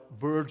they are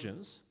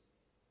virgins.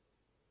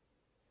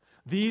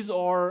 These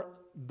are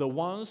the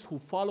ones who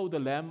follow the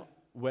Lamb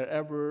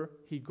wherever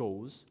he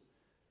goes.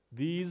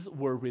 These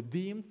were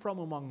redeemed from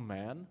among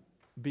men,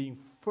 being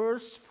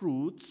first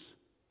fruits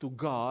to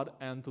God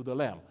and to the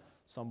Lamb.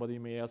 Somebody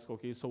may ask,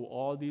 okay, so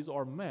all these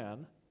are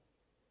men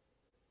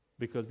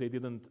because they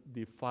didn't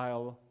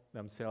defile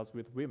themselves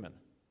with women,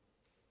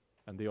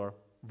 and they are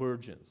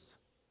virgins,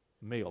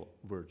 male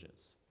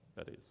virgins,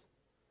 that is.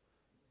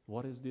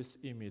 What is this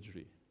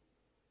imagery?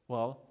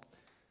 Well,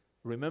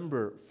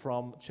 remember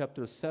from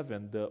chapter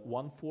 7, the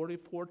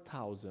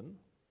 144,000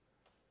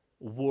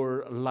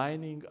 were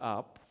lining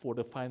up for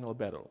the final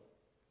battle.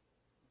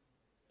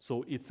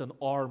 So it's an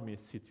army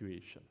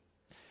situation.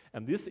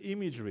 And this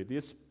imagery,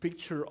 this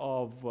picture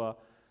of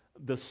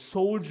the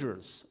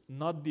soldiers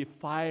not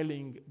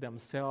defiling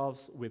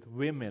themselves with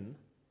women,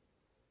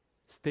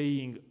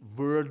 staying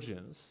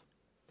virgins,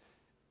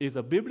 is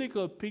a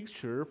biblical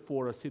picture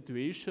for a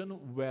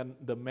situation when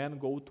the men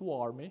go to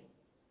army.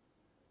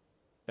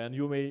 And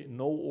you may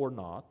know or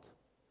not,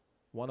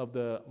 one of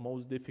the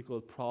most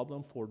difficult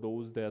problems for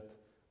those that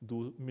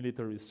do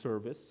military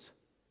service,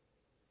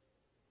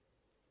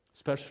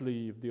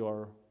 especially if they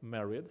are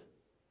married,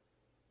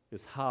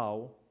 is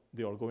how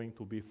they are going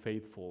to be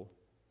faithful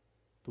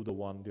to the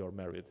one they are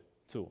married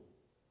to.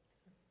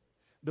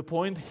 The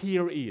point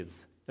here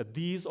is, that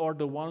these are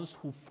the ones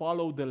who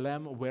follow the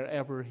Lamb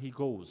wherever he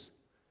goes.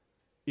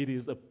 It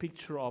is a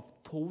picture of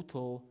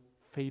total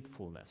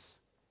faithfulness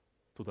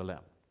to the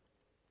Lamb.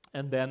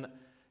 And then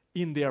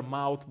in their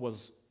mouth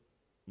was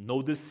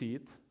no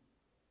deceit,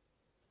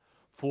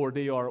 for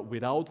they are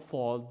without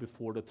fault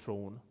before the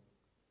throne,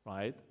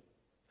 right?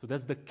 So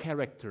that's the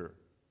character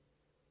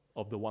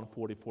of the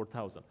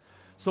 144,000.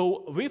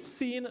 So we've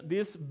seen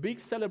this big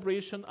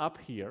celebration up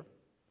here,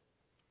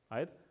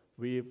 right?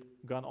 We've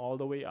gone all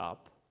the way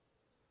up.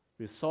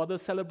 We saw the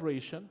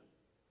celebration,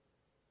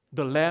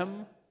 the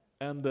Lamb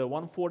and the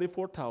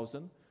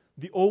 144,000,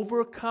 the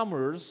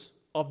overcomers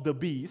of the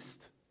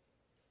beast.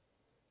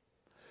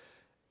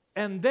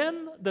 And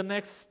then the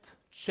next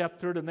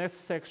chapter, the next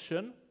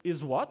section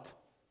is what?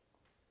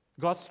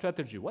 God's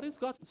strategy. What is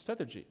God's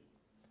strategy?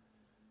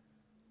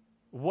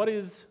 What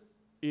is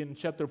in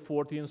chapter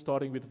 14,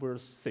 starting with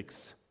verse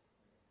 6?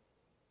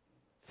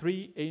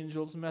 3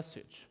 angels'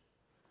 message.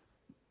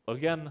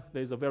 Again,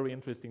 there's a very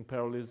interesting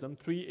parallelism.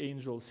 3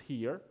 angels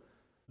here.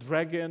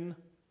 Dragon,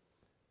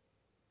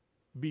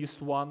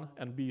 beast 1,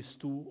 and beast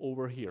 2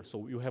 over here.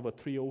 So you have a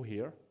trio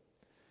here.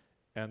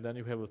 And then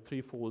you have a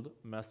threefold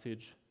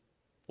message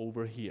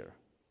over here.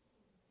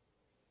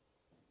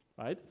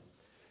 Right?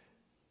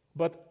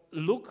 But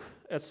look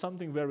at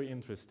something very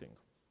interesting.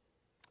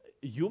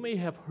 You may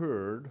have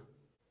heard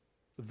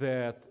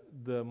that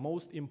the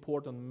most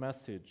important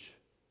message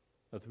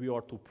that we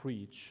are to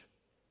preach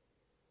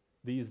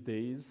these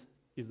days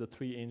is the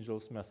 3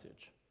 angels'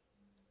 message.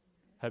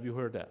 Have you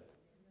heard that?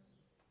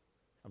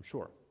 I'm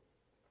sure.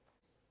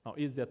 Now,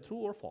 is that true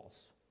or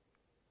false?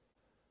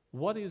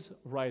 What is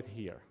right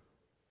here?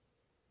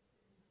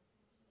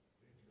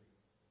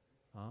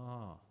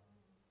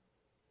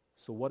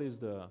 So what is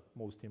the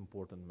most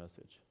important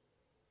message?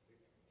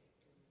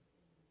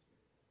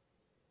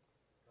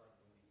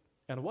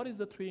 And what is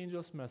the 3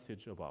 angels'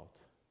 message about?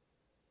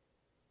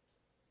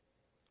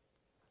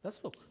 Let's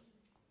look.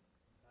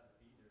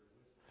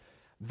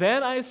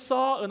 Then I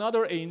saw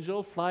another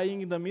angel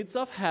flying in the midst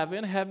of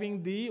heaven,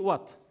 having the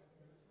what?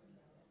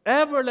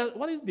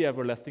 What is the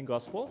everlasting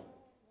gospel?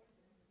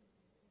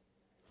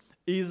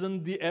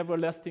 Isn't the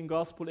everlasting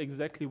gospel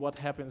exactly what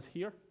happens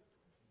here?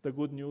 The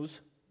good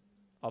news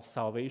of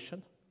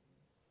salvation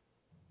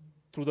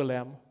through the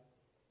Lamb,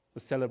 the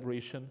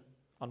celebration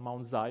on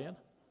Mount Zion.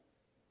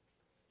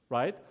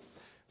 Right?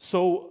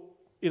 So,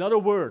 in other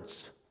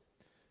words,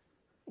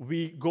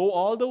 we go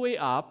all the way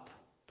up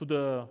to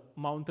the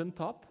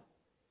mountaintop,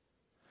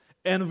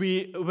 and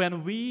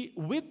when we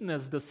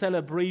witness the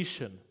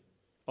celebration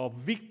of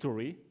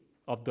victory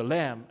of the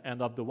Lamb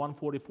and of the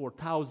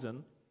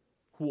 144,000,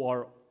 who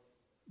are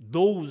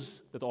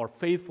those that are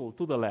faithful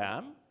to the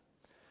Lamb,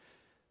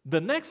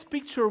 the next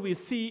picture we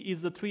see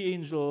is the 3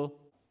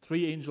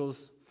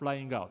 angels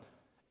flying out.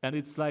 And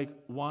it's like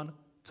 1,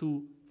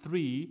 2,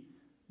 3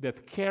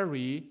 that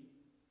carry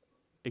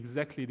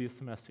exactly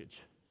this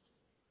message.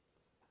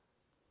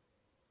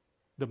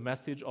 The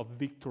message of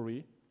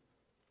victory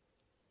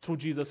through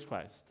Jesus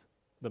Christ.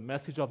 The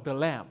message of the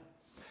Lamb.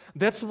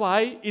 That's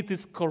why it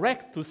is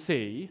correct to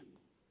say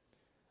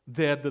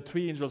that the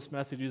 3 angels'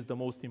 message is the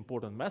most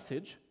important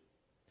message,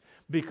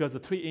 because the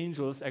 3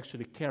 angels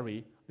actually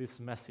carry this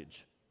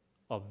message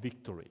of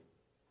victory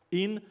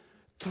in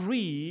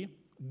 3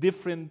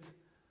 different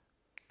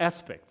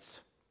aspects.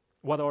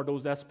 What are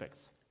those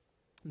aspects?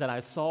 Then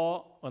I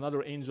saw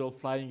another angel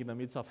flying in the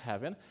midst of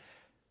heaven,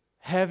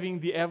 having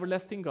the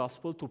everlasting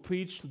gospel to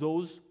preach to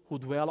those who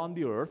dwell on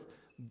the earth,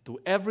 to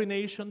every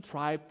nation,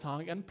 tribe,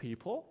 tongue, and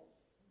people,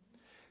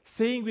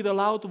 saying with a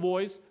loud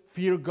voice,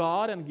 "Fear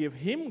God and give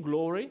him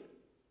glory,"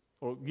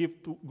 or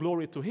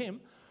glory to him,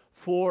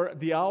 "for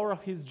the hour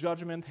of his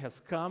judgment has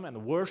come,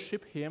 and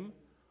worship him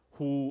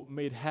who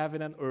made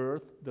heaven and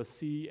earth, the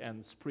sea,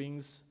 and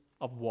springs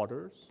of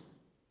waters."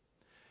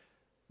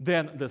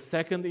 Then the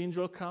second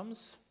angel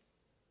comes.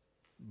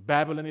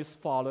 Babylon is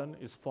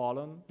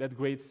fallen, that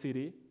great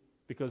city,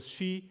 because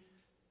she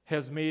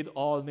has made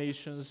all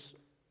nations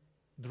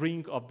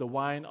drink of the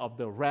wine of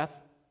the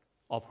wrath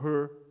of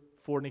her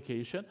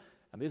fornication.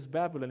 And this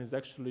Babylon is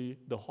actually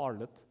the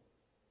harlot,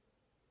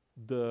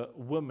 the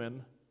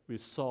woman we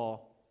saw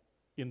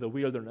in the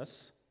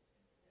wilderness.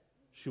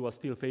 She was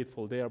still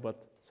faithful there,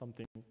 but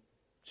something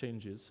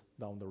changes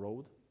down the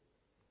road.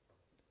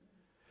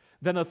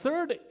 Then a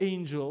third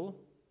angel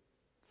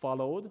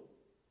followed.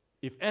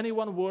 "If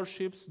anyone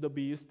worships the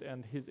beast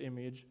and his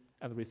image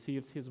and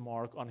receives his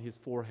mark on his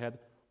forehead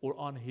or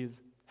on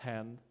his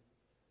hand,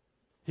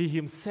 he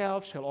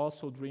himself shall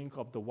also drink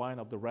of the wine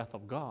of the wrath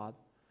of God,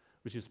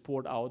 which is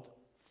poured out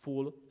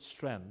full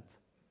strength,"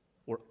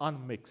 or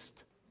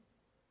unmixed.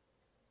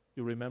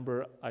 You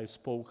remember I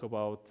spoke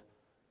about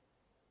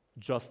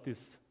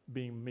justice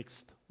being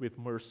mixed with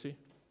mercy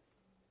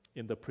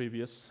in the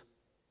previous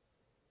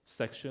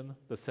section,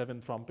 the 7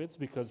 trumpets,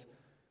 because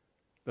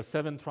the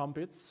 7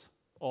 trumpets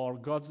are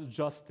God's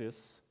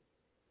justice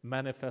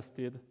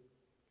manifested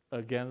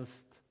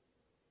against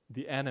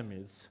the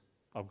enemies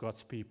of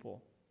God's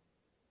people,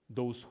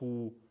 those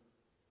who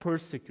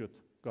persecute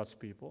God's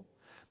people.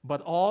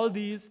 But all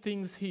these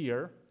things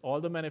here, all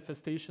the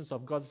manifestations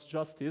of God's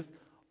justice,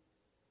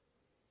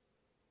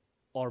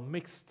 are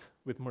mixed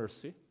with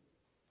mercy.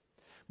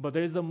 But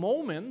there is a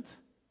moment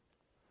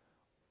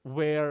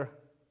where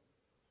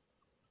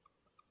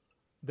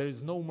there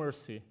is no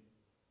mercy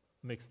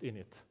mixed in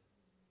it.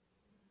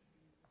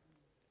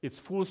 It's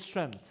full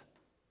strength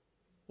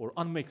or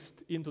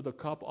unmixed into the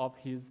cup of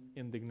his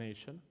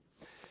indignation.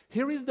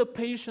 Here is the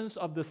patience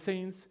of the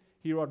saints.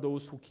 Here are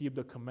those who keep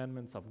the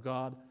commandments of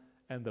God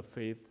and the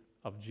faith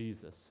of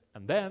Jesus.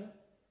 And then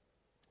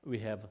we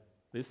have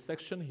this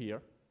section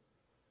here,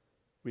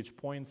 which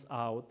points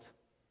out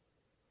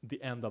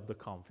the end of the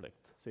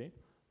conflict. See?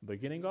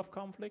 Beginning of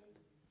conflict,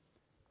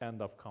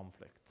 end of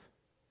conflict.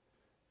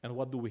 And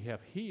what do we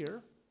have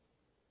here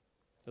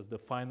as the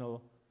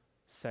final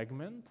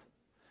segment?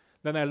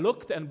 Then I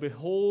looked, and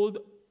behold,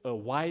 a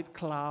white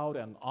cloud,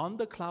 and on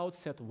the cloud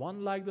sat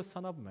one like the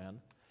Son of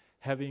Man,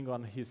 having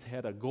on his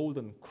head a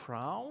golden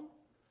crown,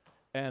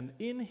 and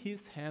in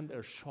his hand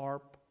a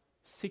sharp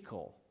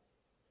sickle.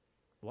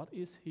 What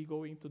is he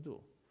going to do?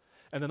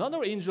 And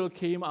another angel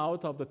came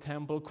out of the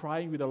temple,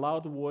 crying with a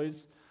loud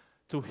voice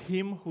to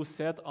him who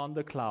sat on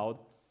the cloud,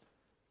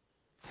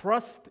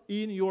 "Thrust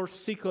in your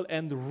sickle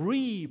and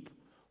reap,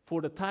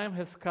 for the time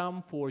has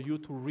come for you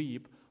to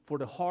reap, for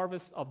the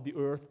harvest of the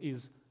earth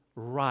is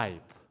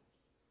ripe."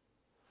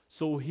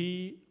 So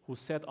he who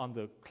sat on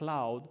the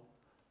cloud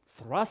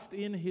thrust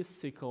in his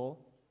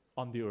sickle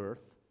on the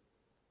earth,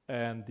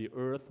 and the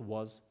earth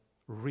was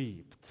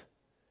reaped.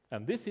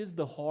 And this is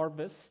the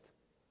harvest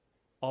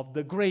of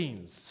the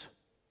grains.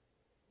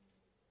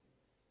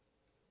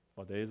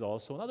 But there is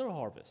also another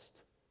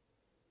harvest.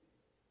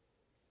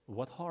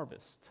 What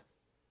harvest?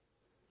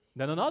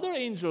 Then another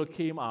angel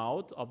came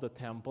out of the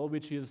temple,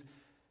 which is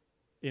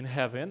in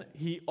heaven,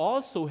 he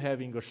also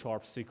having a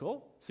sharp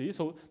sickle. See,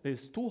 so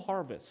there's two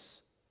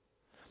harvests.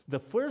 The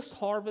first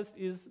harvest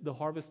is the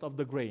harvest of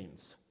the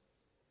grains.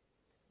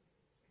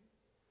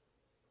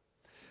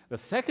 The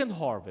second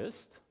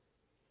harvest,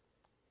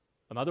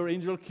 another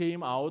angel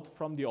came out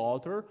from the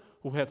altar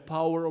who had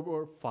power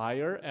over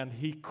fire, and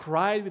he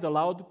cried with a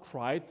loud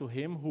cry to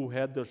him who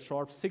had the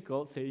sharp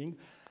sickle, saying,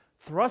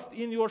 "Thrust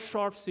in your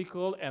sharp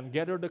sickle and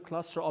gather the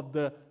cluster of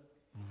the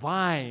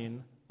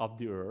vine of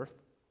the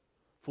earth,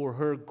 for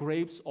her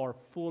grapes are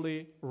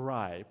fully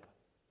ripe."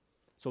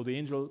 So the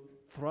angel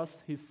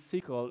thrust his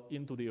sickle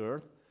into the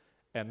earth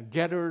and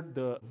gathered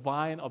the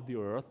vine of the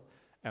earth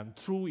and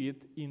threw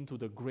it into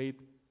the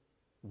great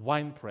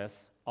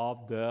winepress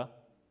of the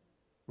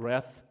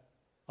wrath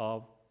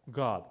of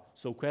God.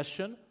 So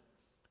question,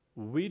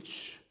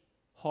 which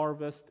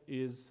harvest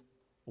is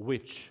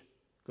which?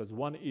 Because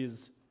one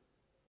is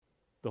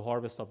the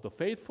harvest of the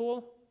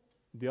faithful,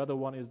 the other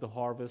one is the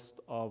harvest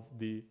of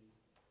the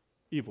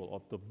evil,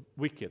 of the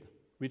wicked.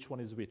 Which one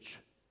is which?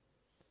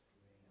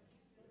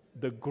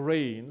 The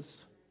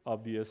grains,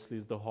 obviously,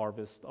 is the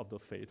harvest of the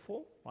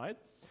faithful, right?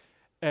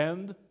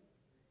 And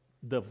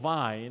the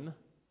vine,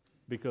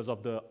 because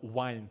of the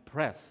wine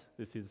press,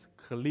 this is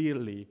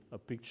clearly a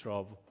picture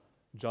of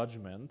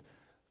judgment,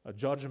 a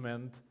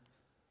judgment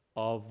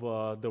of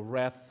the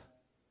wrath,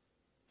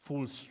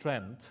 full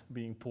strength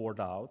being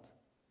poured out.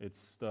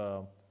 It's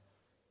the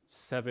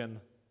 7,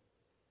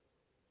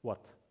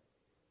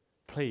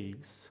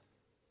 plagues,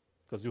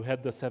 because you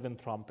had the 7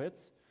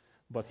 trumpets,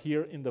 but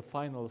here in the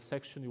final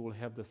section you will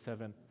have the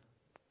 7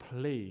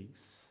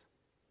 plagues.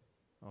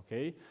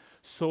 Okay?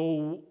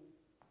 So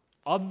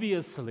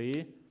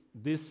obviously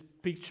this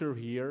picture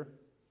here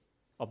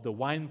of the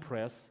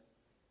winepress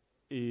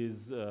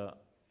is the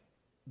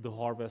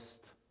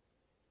harvest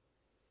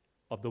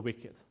of the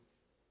wicked.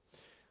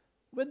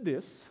 With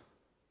this,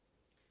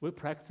 we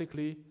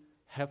practically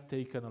have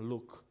taken a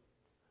look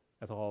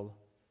at all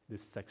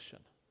this section.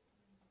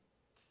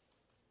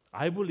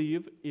 I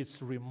believe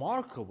it's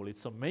remarkable,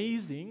 it's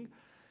amazing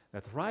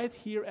that right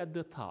here at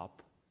the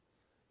top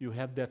you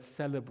have that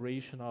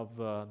celebration of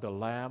the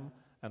Lamb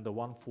and the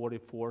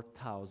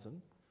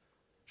 144,000,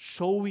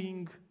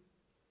 showing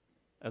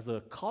as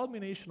a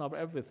culmination of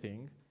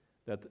everything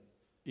that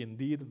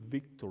indeed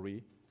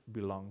victory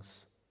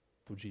belongs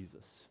to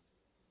Jesus.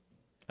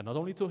 And not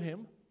only to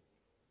him,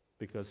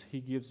 because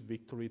he gives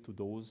victory to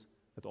those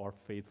that are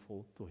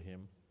faithful to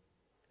him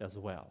as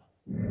well.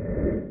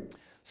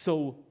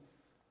 So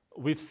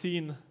we've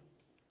seen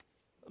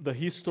the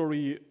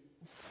history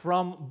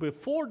from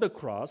before the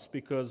cross,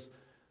 because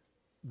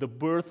the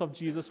birth of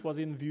Jesus was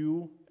in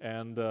view,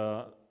 and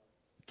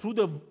through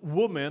the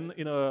woman,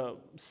 in a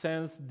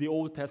sense, the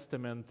Old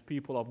Testament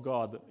people of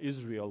God,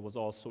 Israel, was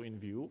also in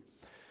view.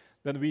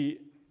 Then we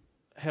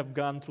have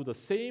gone through the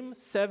same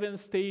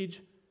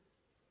 7-stage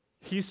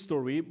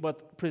history,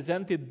 but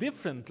presented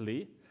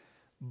differently,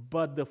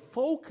 but the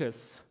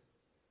focus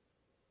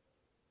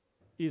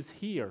is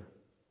here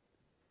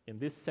in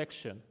this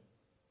section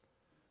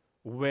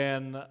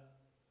when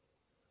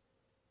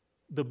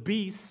the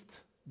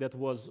beast that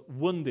was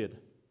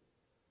wounded,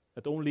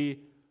 that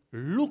only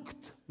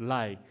looked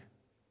like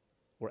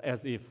or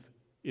as if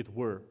it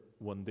were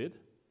wounded,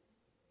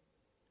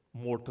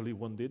 mortally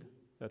wounded,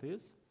 that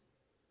is,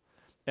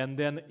 and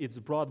then it's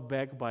brought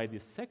back by the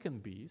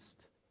second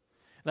beast.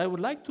 And I would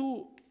like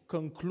to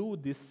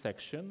conclude this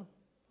section,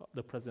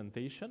 the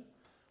presentation,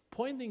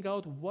 pointing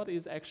out what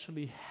is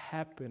actually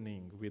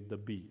happening with the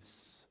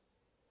beasts.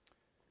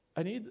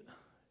 I need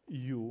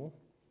you,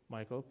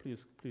 Michael,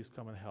 please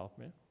come and help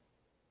me.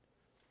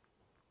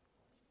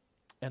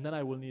 And then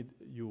I will need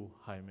you,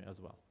 Jaime, as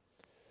well.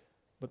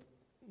 But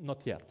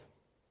not yet,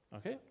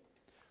 okay?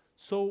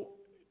 So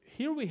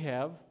here we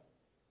have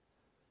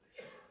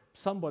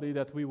somebody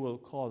that we will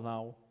call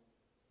now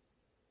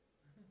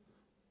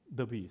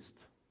the beast.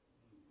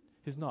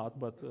 He's not,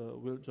 but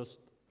we'll just,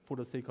 for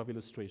the sake of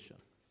illustration,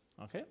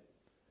 okay?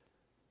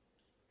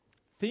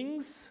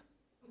 Things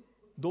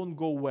don't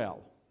go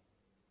well.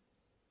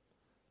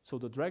 So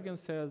the dragon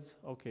says,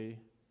 okay,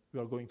 we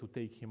are going to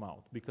take him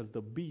out, because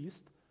the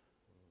beast,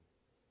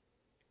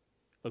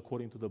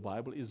 according to the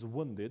Bible, is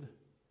wounded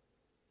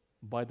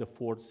by the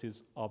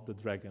forces of the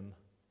dragon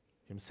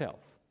himself.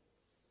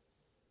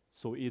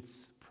 So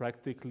it's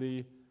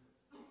practically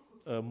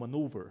a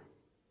maneuver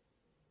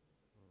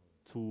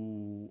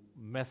to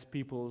mess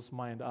people's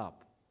mind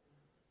up.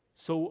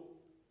 So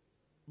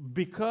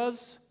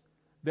because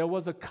there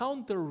was a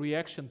counter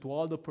reaction to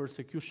all the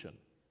persecution,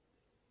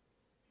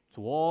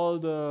 to all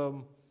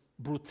the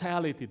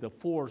brutality, the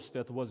force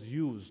that was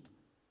used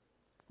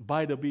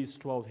by the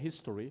beast throughout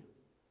history,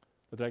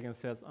 the dragon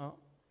says,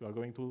 we are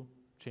going to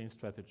change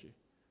strategy.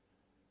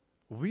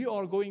 We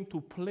are going to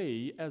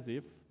play as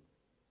if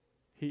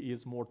he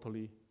is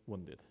mortally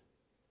wounded.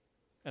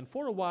 And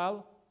for a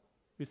while,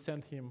 we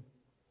send him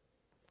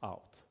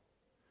out.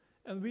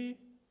 And we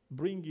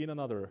bring in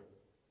another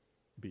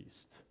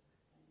beast.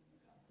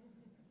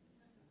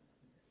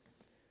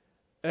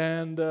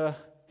 And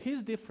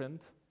he's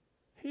different.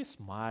 He's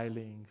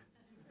smiling.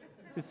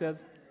 He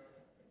says,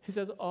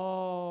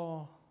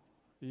 oh,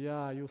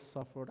 yeah, you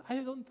suffered. I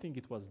don't think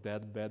it was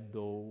that bad,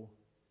 though.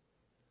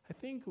 I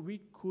think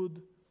we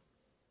could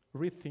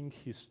rethink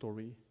his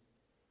story.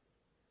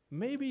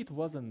 Maybe it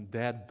wasn't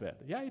that bad.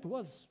 Yeah, it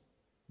was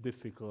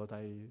difficult,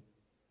 I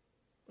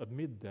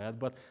admit that,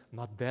 but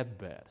not that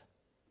bad.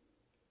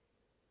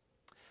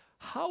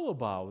 How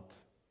about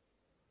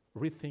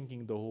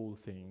rethinking the whole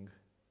thing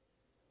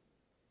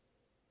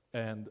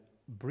and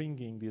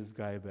bringing this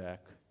guy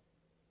back?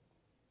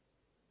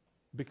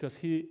 Because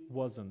he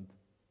wasn't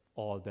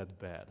all that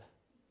bad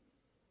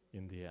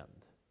in the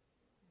end.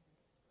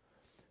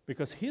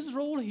 Because his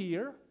role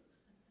here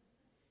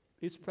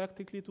is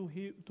practically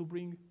to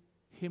bring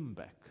him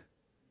back.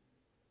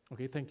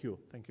 Okay, thank you.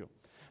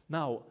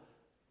 Now,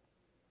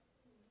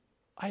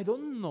 I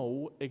don't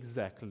know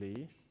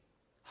exactly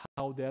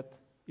how that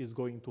is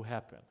going to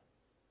happen.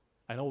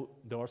 I know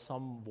there are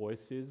some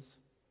voices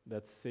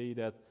that say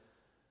that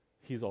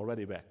he's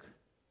already back.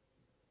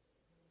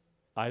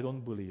 I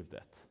don't believe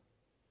that.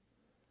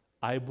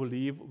 I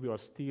believe we are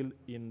still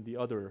in the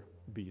other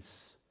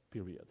beast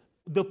period.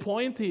 The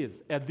point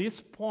is, at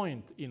this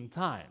point in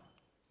time,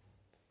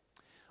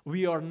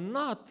 we are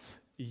not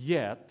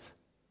yet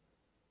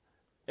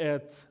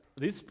at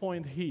this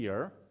point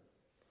here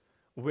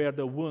where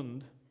the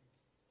wound,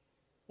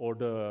 or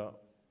the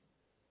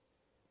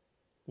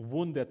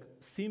wound that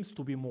seems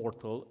to be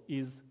mortal,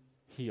 is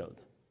healed.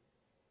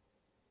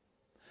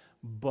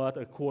 But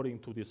according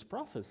to this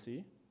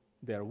prophecy,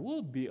 there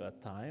will be a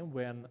time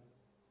when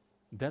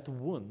that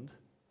wound,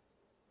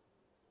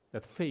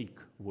 that fake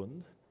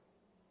wound,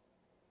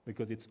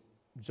 because it's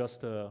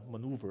just a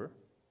maneuver,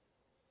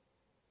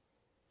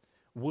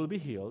 will be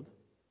healed,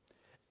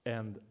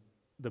 and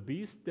the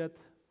beast that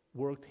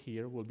worked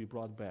here will be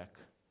brought back.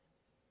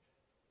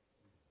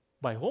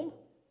 By whom?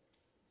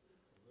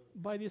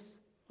 By this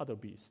other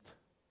beast.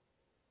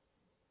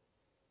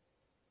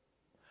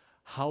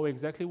 How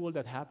exactly will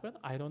that happen?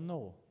 I don't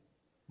know.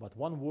 But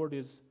one word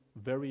is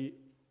very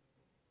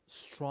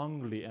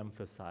strongly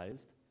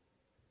emphasized,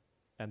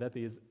 and that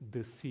is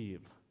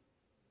deceive.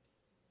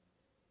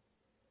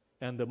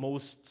 And the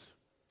most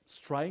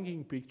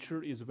striking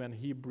picture is when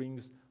he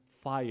brings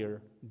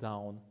fire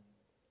down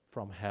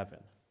from heaven,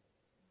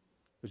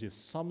 which is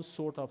some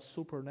sort of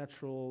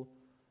supernatural,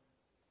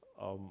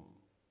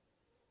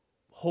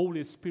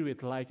 Holy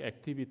Spirit-like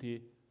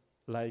activity,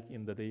 like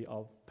in the day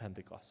of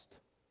Pentecost,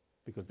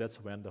 because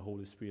that's when the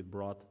Holy Spirit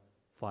brought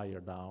fire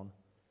down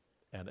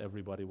and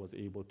everybody was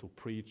able to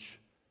preach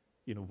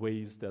in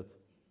ways that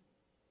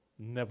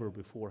never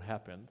before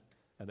happened,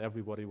 and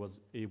everybody was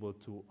able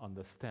to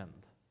understand.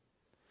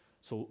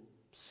 So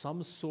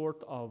some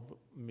sort of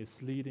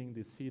misleading,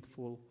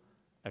 deceitful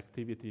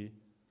activity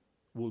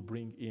will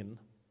bring in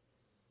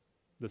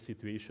the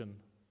situation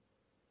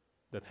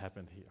that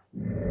happened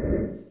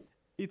here.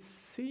 It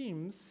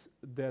seems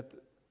that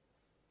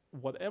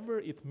whatever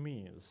it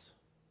means,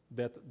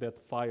 that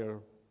fire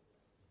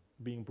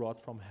being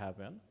brought from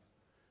heaven,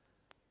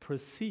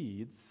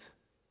 precedes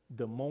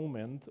the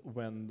moment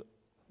when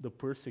the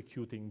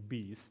persecuting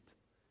beast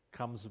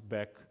comes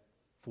back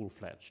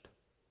full-fledged.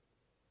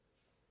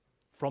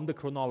 From the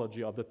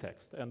chronology of the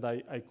text, and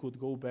I could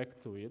go back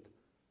to it.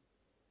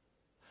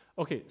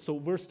 Okay, so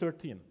verse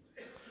 13.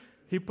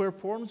 He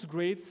performs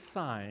great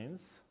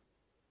signs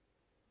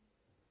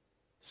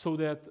so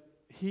that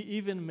he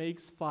even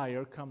makes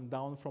fire come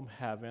down from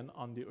heaven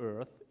on the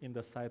earth in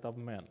the sight of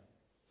men.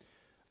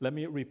 Let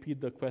me repeat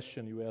the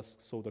question you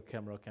asked so the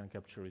camera can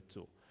capture it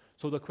too.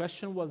 So the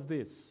question was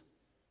this: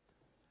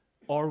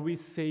 are we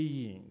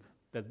saying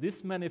that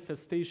this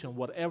manifestation,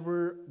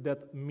 whatever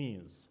that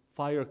means,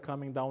 fire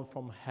coming down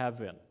from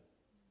heaven,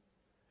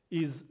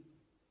 is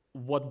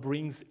what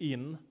brings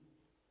in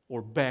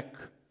or back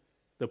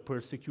the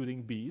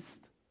persecuting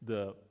beast,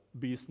 the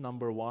beast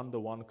number one, the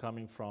one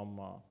coming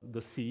from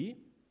the sea?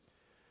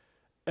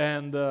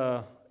 And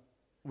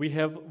we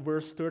have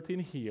verse 13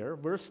 here.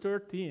 Verse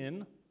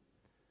 13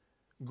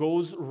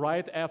 goes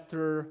right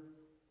after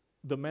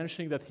the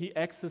mentioning that he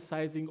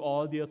exercising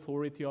all the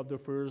authority of the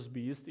first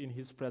beast in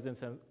his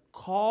presence and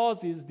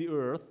causes the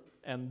earth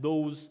and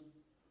those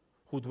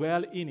who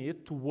dwell in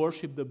it to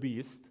worship the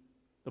beast,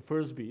 the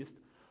first beast,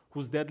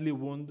 whose deadly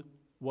wound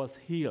was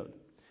healed.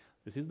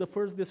 This is the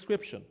first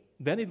description.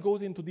 Then it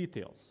goes into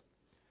details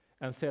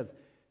and says,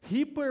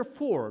 he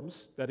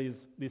performs, that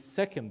is this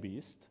second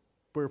beast,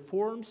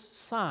 performs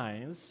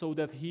signs so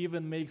that he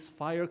even makes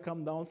fire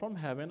come down from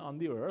heaven on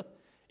the earth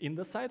in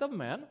the sight of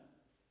man,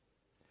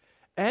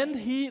 and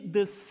he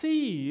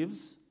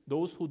deceives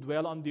those who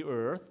dwell on the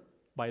earth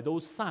by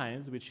those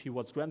signs which he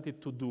was granted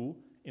to do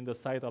in the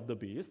sight of the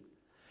beast,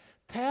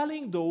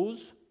 telling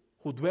those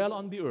who dwell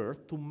on the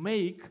earth to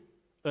make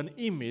an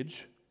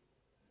image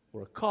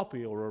or a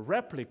copy or a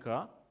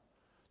replica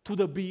to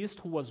the beast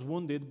who was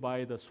wounded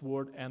by the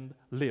sword and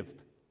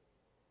lived.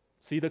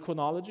 See the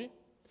chronology?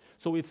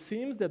 So it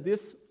seems that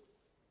this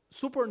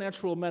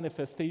supernatural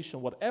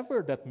manifestation,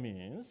 whatever that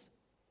means,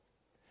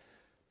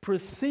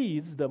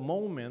 precedes the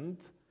moment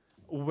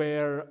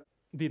where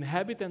the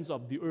inhabitants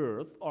of the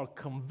earth are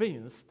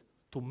convinced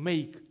to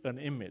make an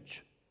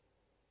image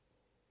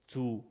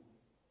to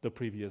the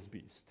previous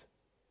beast,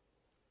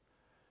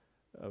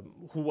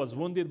 who was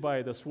wounded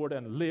by the sword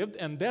and lived,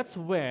 and that's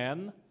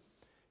when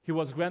he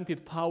was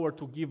granted power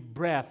to give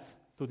breath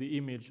to the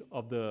image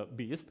of the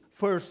beast.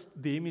 First,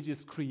 the image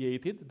is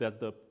created, that's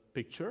the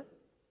picture.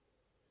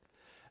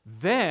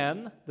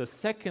 Then, the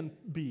second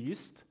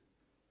beast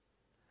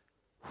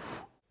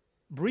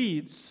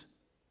breathes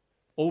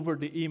over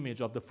the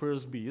image of the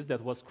first beast that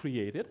was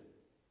created.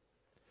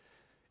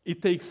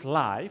 It takes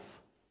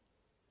life,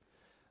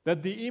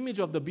 that the image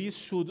of the beast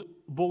should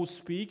both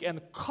speak and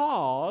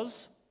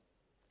cause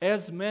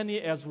as many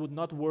as would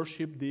not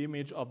worship the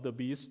image of the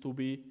beast to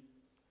be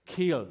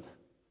killed.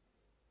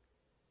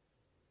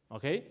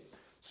 Okay?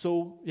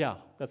 So, yeah,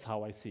 that's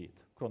how I see it.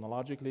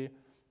 Chronologically,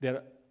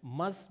 there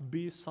must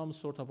be some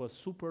sort of a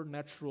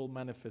supernatural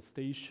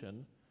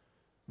manifestation,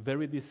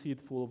 very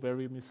deceitful,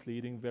 very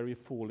misleading, very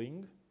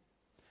fooling,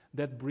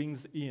 that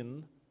brings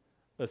in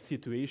a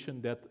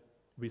situation that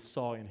we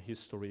saw in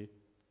history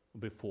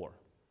before,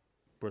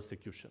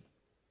 persecution.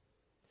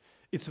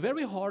 It's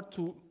very hard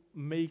to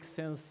make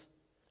sense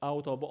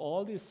out of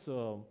all this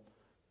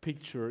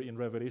picture in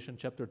Revelation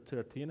chapter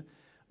 13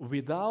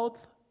 without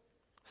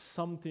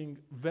something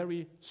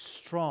very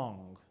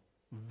strong,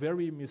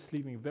 very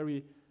misleading,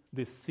 very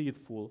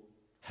deceitful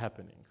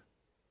happening.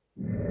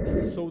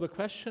 So the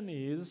question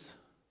is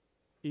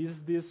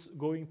this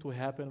going to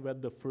happen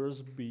when the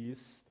first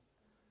beast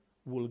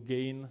will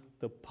gain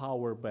the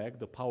power back,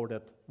 the power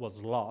that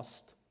was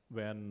lost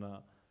when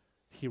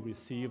he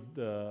received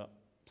the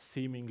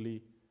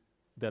seemingly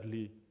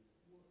deadly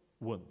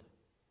wound?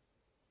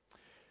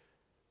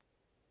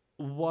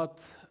 What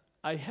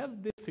I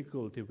have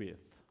difficulty with,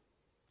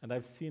 and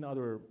I've seen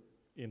other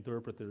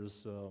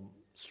interpreters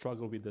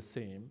struggle with the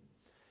same,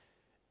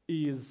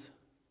 is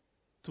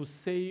to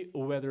say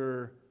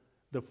whether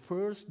the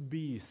first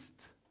beast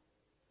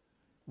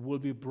will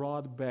be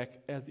brought back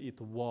as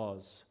it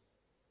was,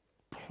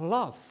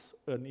 plus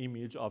an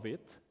image of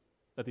it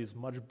that is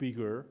much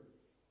bigger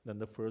than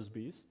the first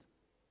beast,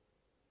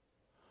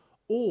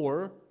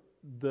 or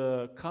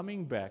the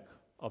coming back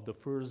of the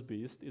first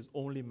beast is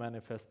only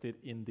manifested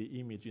in the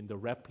image, in the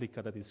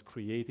replica that is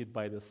created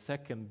by the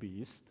second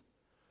beast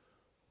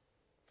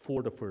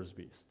for the first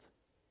beast.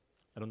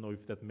 I don't know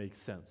if that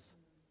makes sense.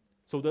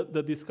 So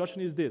the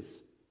discussion is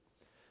this: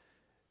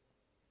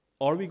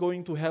 are we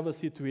going to have a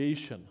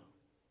situation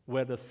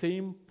where the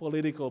same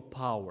political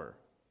power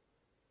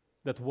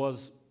that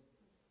was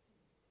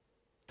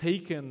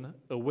taken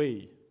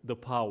away the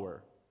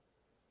power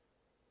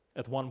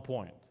at one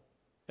point,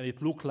 and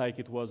it looked like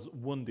it was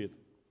wounded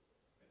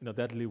in a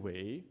deadly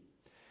way,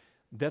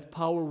 that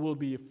power will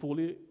be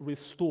fully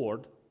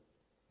restored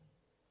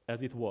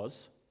as it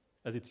was,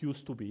 as it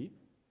used to be,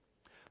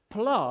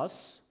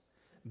 plus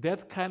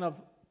that kind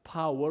of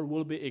power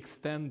will be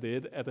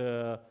extended at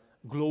a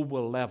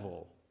global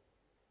level.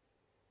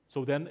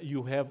 So then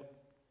you have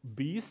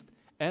beast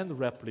and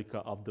replica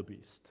of the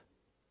beast.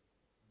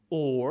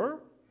 Or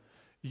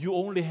you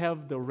only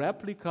have the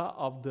replica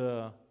of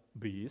the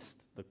beast,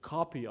 the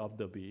copy of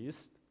the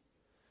beast,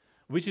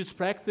 which is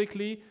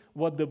practically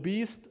what the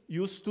beast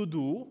used to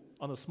do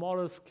on a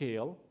smaller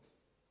scale,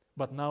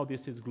 but now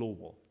this is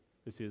global.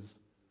 This is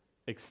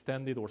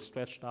extended or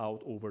stretched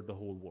out over the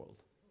whole world.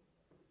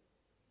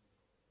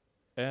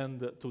 And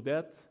to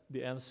that,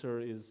 the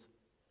answer is,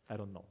 I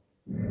don't know.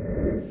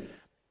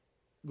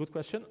 Good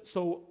question.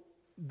 So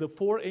the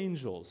four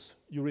angels,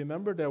 you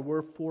remember there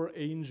were four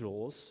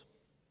angels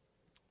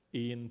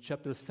in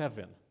chapter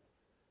 7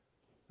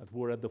 that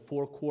were at the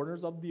four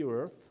corners of the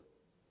earth,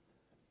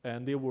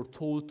 and they were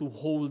told to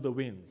hold the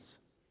winds,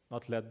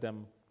 not let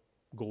them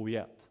go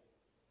yet.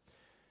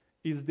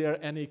 Is there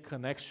any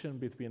connection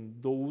between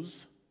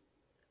those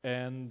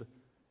and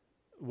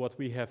what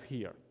we have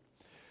here?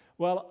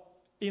 Well,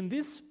 in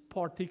this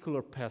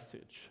particular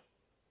passage,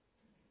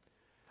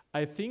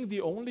 I think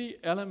the only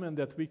element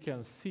that we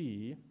can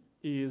see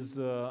is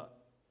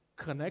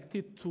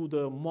connected to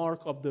the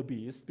mark of the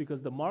beast,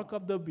 because the mark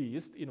of the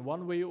beast, in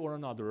one way or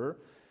another,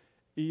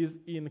 is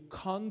in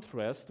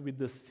contrast with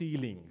the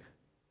sealing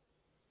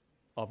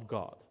of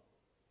God.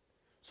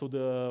 So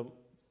the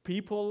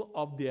people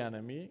of the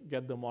enemy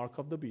get the mark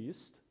of the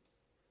beast,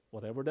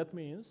 whatever that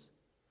means,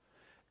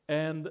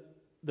 and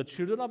the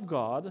children of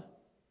God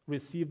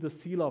receive the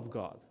seal of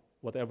God,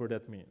 whatever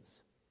that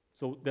means.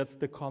 So that's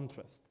the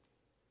contrast.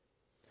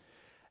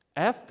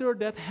 After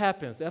that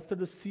happens, after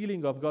the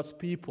sealing of God's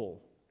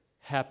people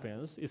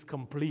happens, is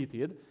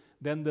completed,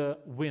 then the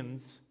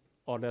winds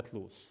are let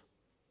loose.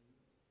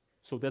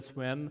 So that's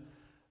when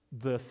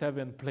the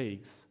 7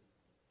 plagues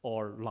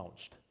are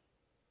launched.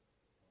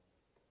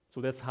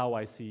 So that's how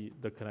I see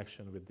the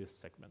connection with this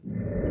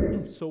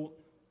segment. So,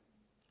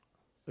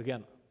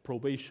 again,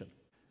 probation.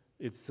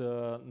 It's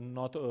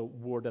not a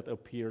word that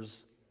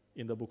appears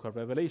in the book of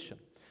Revelation.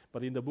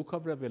 But in the book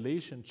of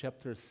Revelation,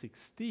 chapter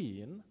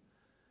 16,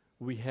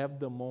 we have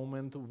the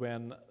moment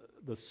when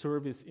the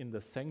service in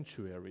the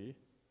sanctuary,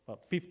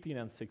 15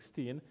 and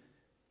 16,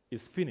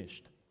 is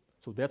finished.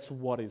 So that's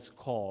what is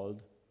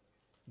called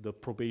the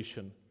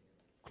probation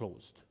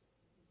closed.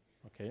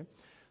 Okay?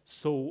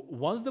 So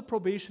once the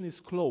probation is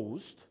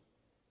closed,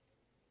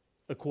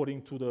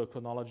 according to the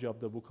chronology of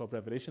the book of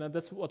Revelation, and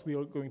that's what we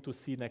are going to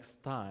see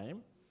next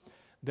time,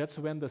 that's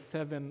when the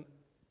 7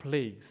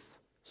 plagues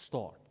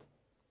start.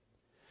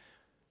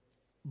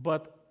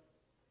 But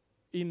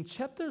in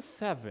chapter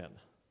 7,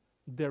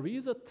 there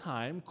is a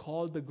time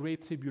called the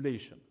Great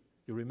Tribulation.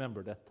 You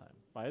remember that time,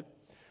 right?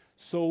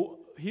 So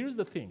here's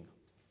the thing.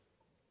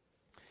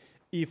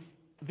 If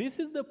this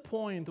is the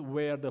point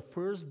where the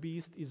first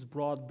beast is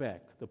brought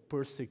back, the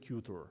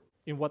persecutor,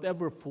 in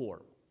whatever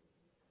form,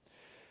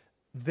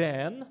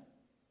 then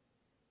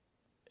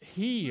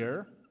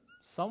here,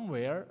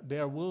 somewhere,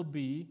 there will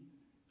be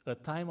a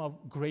time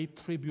of great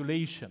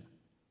tribulation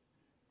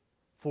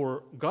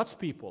for God's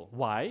people.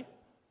 Why?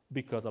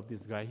 Because of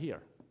this guy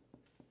here.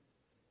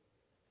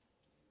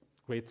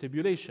 Great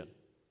tribulation,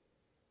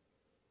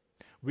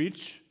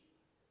 which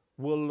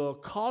will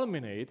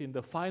culminate in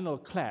the final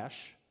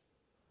clash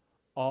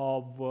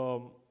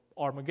of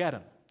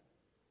Armageddon.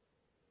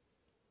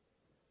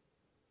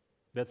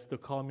 That's the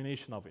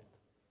culmination of it.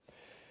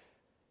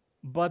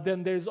 But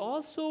then there's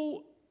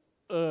also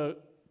a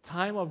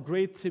time of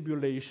great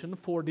tribulation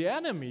for the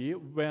enemy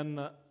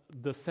when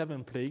the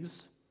 7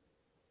 plagues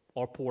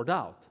are poured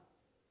out.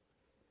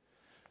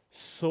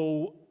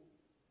 So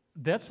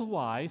that's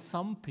why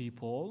some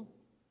people,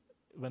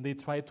 when they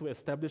try to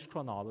establish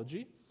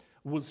chronology,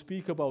 will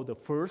speak about the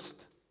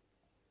first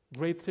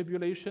Great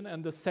Tribulation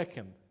and the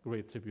second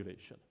Great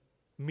Tribulation.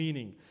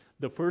 Meaning,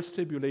 the first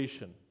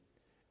tribulation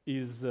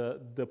is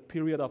the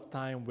period of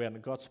time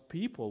when God's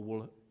people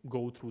will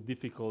go through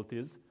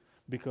difficulties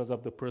because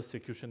of the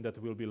persecution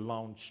that will be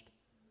launched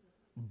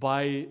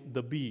by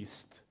the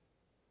beast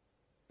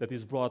that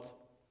is brought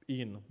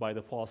in by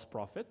the false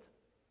prophet.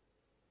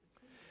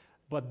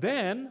 But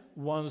then,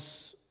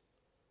 once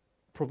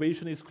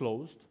probation is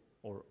closed,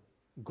 or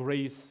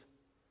grace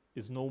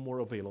is no more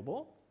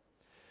available,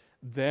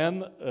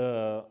 then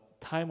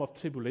time of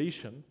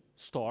tribulation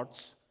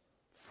starts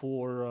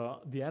for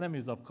the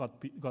enemies of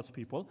God's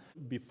people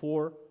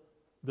before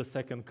the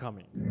second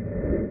coming.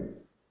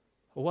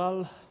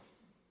 Well,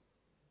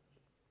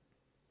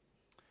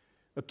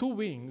 the 2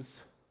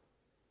 wings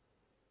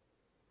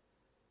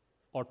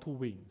are 2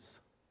 wings.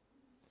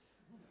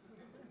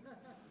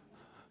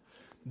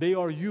 They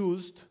are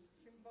used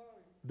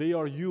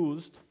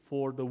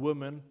for the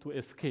women to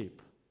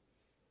escape.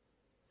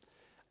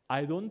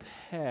 I don't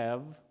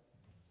have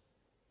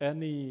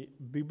any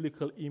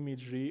biblical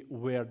imagery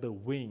where the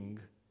wing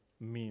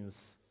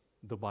means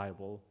the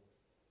Bible,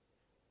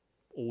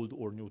 Old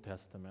or New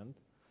Testament.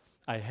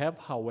 I have,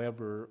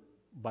 however,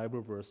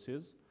 Bible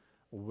verses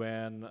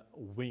when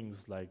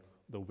wings, like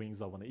the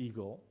wings of an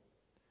eagle,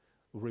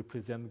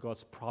 represent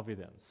God's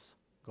providence,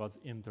 God's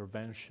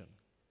intervention,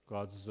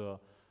 God's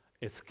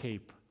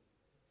escape,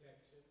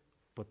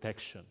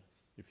 protection,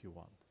 if you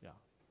want, yeah.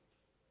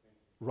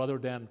 Rather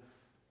than,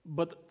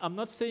 but I'm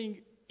not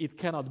saying it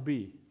cannot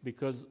be,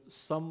 because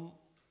somehow,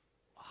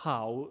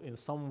 in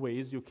some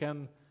ways, you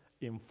can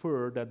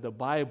infer that the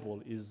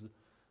Bible is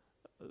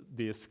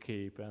the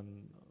escape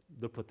and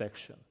the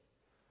protection.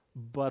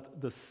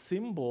 But the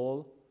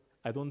symbol,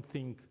 I don't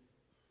think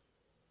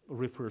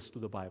refers to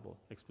the Bible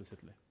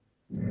explicitly.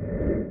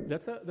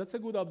 That's a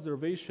good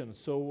observation.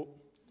 So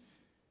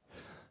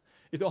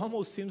it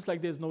almost seems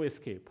like there's no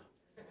escape.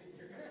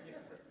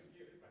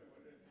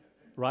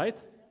 Right?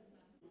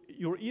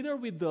 You're either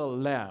with the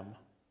lamb,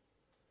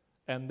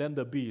 and then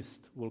the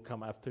beast will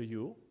come after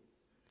you,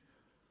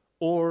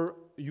 or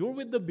you're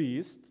with the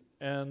beast,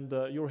 and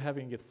you're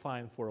having it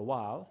fine for a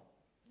while,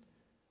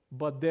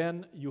 but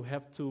then you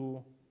have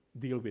to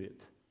deal with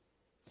it.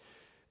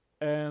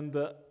 And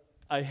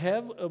I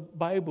have a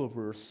Bible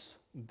verse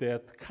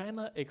that kind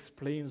of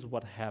explains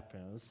what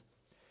happens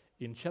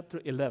in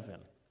chapter 11.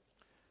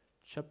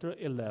 Chapter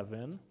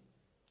 11,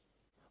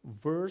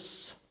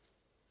 verse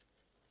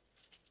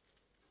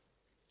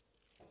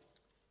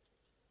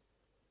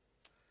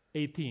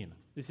 18.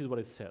 This is what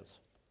it says.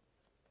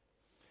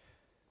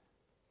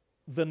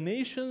 The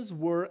nations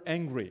were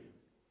angry.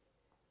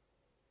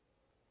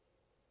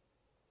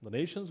 The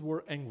nations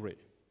were angry.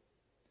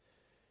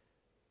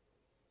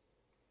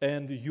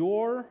 And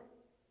your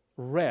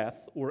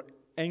wrath or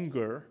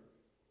anger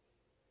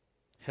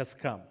has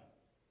come.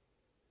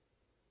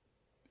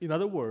 In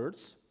other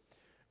words,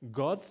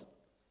 God's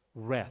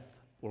wrath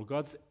or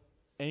God's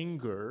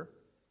anger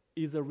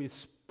is a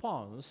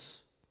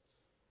response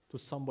to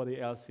somebody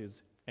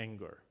else's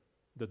anger.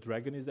 The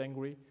dragon is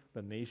angry,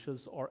 the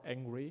nations are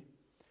angry.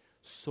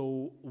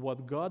 So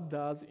what God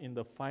does in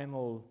the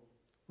final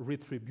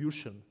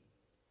retribution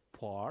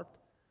part,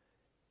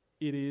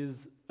 it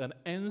is an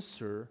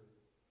answer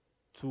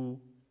to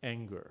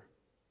anger.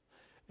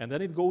 And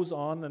then it goes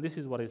on, and this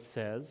is what it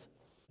says,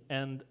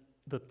 and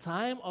the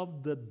time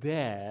of the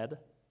dead,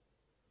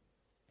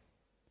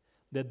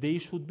 that they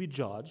should be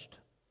judged,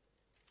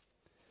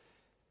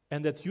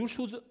 and that you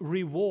should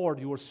reward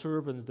your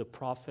servants, the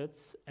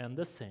prophets and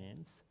the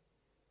saints,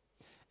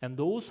 and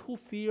those who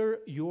fear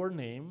your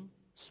name,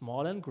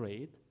 small and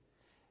great,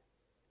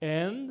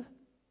 and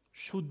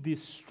should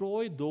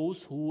destroy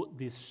those who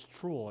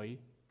destroy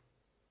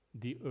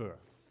the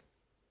earth.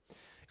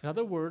 In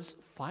other words,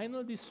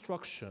 final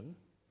destruction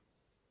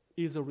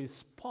is a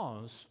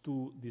response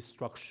to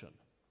destruction.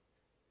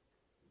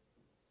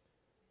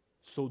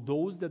 So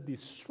those that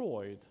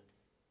destroyed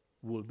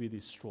will be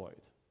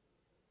destroyed.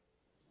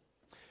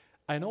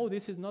 I know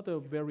this is not a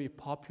very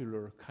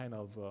popular kind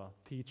of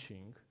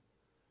teaching,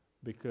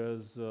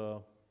 because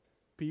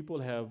people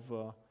have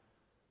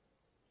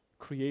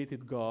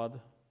created God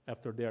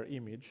after their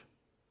image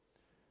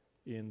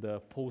in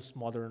the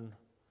postmodern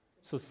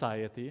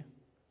society.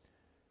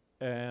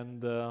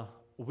 And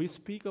we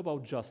speak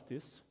about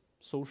justice,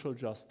 social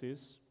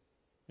justice,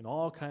 in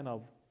all kind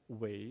of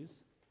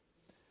ways.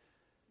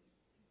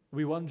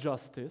 We want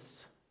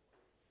justice,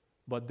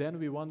 but then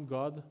we want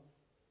God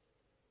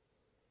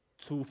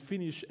to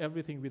finish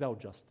everything without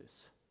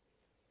justice,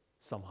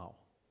 somehow.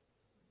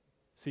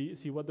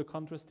 See what the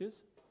contrast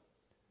is?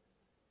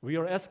 We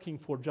are asking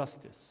for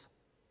justice,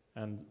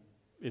 and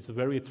it's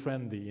very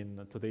trendy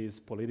in today's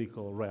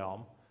political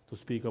realm to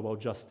speak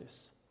about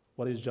justice.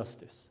 What is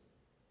justice?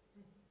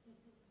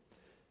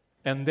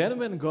 And then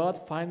when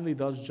God finally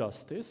does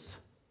justice,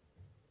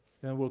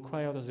 then we'll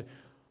cry out and say,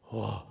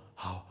 oh,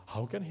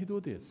 how can he do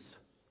this?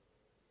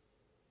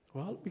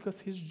 Well, because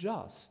he's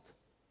just.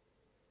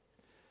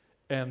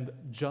 And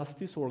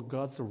justice or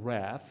God's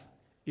wrath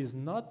is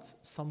not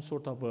some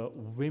sort of a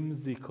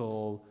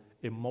whimsical,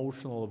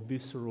 emotional,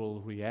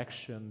 visceral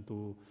reaction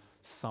to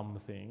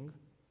something.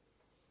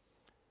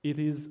 It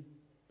is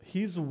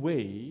his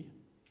way,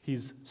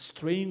 his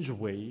strange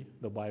way,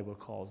 the Bible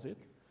calls it,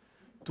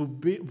 to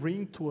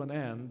bring to an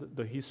end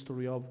the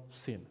history of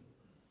sin,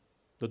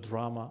 the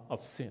drama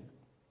of sin.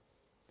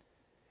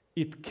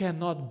 It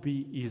cannot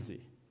be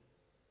easy.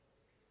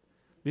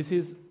 This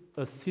is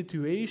a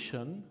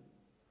situation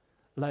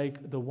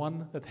like the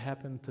one that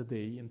happened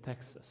today in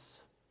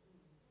Texas.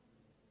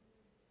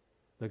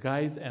 The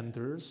guy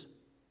enters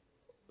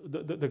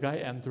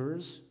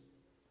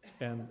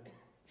and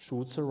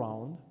shoots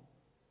around,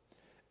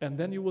 and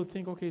then you will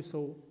think, okay,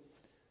 so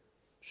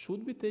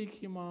should we take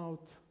him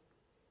out?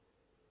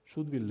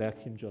 Should we let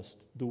him just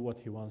do what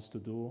he wants to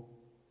do?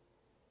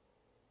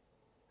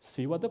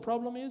 See what the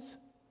problem is?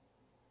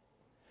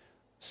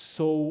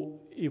 So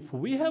if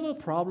we have a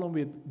problem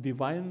with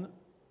divine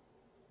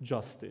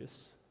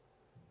justice,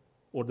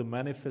 or the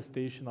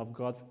manifestation of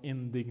God's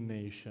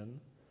indignation,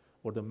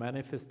 or the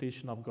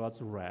manifestation of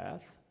God's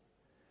wrath,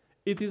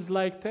 it is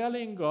like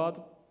telling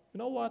God, you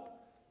know what?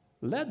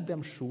 Let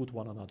them shoot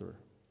one another.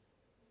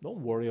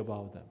 Don't worry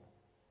about them.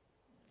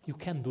 You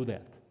can't do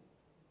that.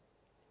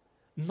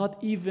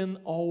 Not even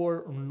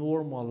our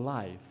normal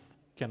life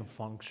can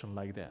function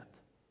like that.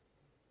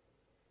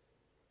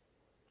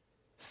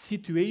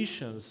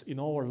 Situations in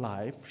our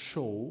life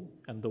show,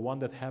 and the one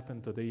that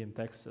happened today in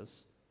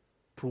Texas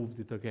proved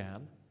it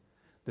again,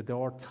 that there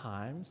are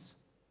times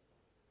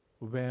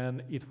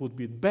when it would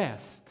be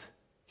best,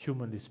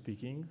 humanly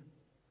speaking,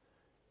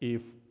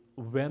 if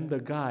when the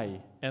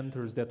guy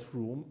enters that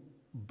room,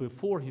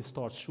 before he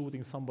starts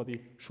shooting,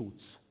 somebody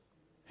shoots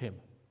him.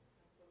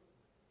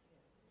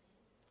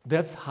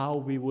 That's how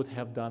we would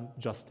have done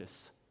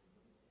justice.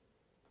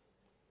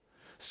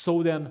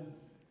 So then,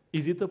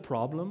 is it a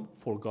problem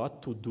for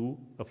God to do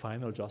a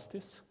final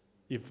justice?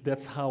 If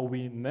that's how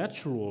we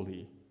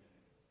naturally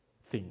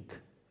think.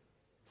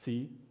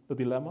 See the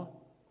dilemma?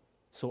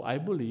 So I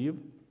believe,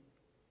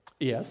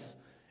 yes,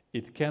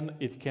 it can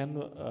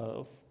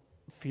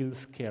feel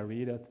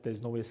scary that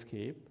there's no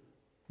escape.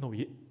 No,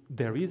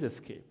 there is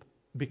escape.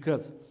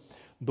 Because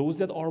those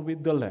that are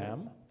with the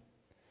Lamb,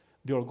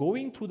 they are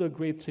going through the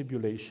Great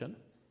Tribulation,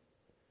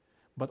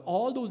 but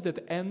all those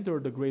that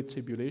enter the Great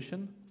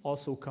Tribulation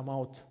also come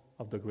out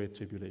of the Great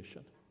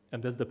Tribulation.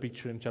 And that's the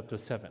picture in chapter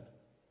 7.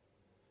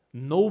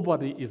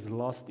 Nobody is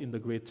lost in the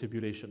Great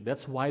Tribulation.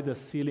 That's why the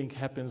sealing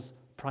happens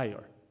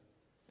prior.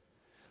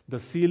 The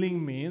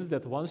sealing means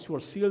that once you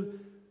are sealed,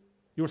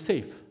 you're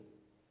safe.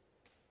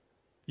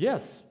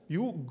 Yes,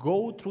 you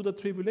go through the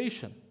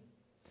tribulation,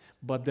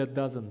 but that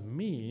doesn't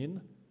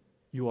mean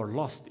you are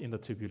lost in the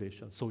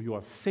tribulation. So you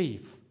are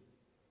safe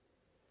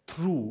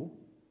through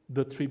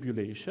the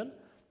tribulation,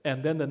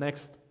 and then the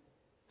next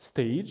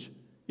stage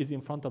is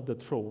in front of the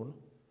throne,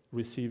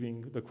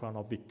 receiving the crown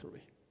of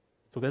victory.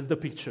 So that's the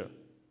picture.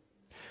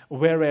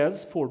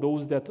 Whereas for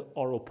those that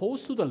are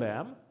opposed to the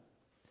Lamb,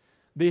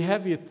 they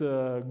have it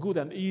good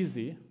and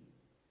easy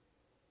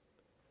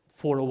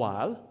for a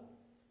while,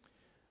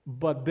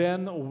 but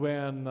then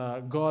when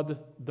God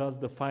does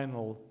the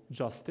final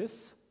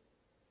justice,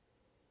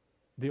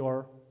 they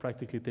are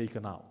practically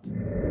taken out.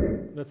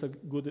 That's a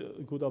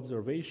good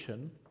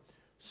observation.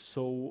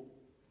 So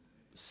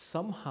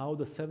somehow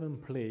the 7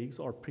 plagues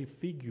are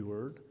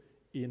prefigured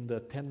in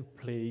the 10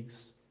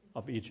 plagues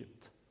of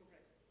Egypt.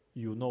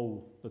 You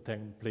know the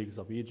 10 plagues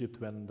of Egypt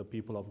when the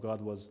people of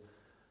God was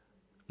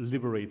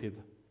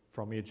liberated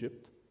from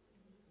Egypt,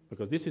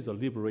 because this is a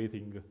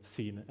liberating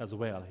scene as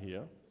well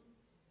here.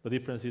 The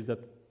difference is that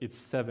it's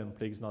 7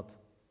 plagues, not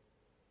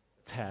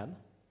 10.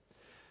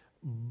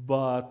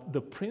 But the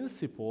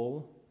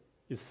principle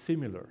is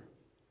similar.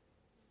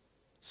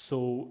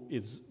 So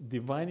it's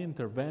divine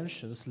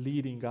interventions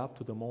leading up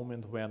to the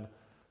moment when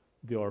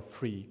they are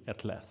free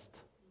at last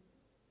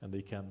and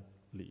they can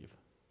leave.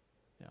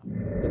 Yeah,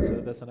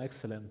 that's an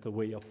excellent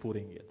way of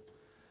putting it.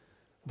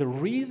 The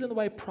reason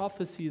why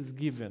prophecy is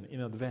given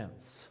in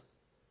advance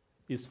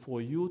is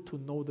for you to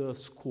know the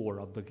score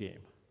of the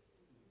game.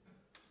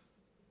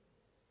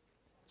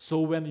 So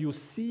when you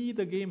see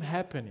the game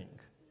happening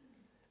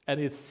and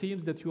it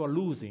seems that you are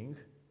losing,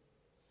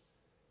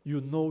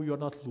 you know you're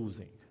not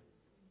losing.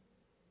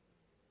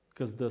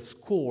 Because the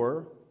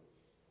score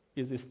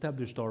is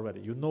established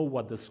already. You know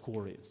what the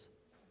score is.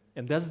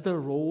 And that's the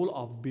role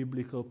of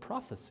biblical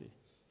prophecy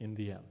in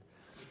the end.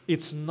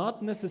 It's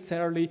not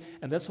necessarily,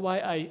 and that's why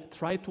I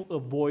try to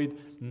avoid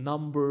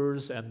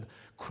numbers and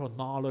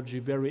chronology,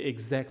 very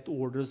exact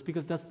orders,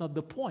 because that's not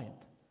the point.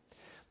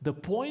 The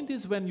point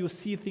is when you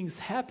see things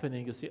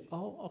happening, you say,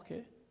 oh,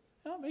 okay,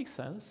 yeah, makes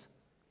sense.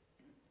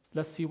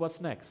 Let's see what's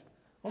next.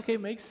 Okay,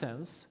 makes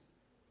sense.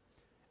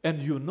 And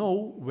you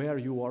know where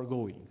you are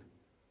going.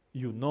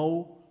 You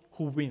know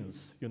who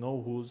wins. You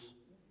know who's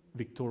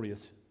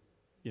victorious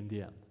in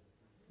the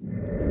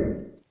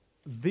end.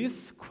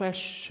 This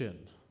question,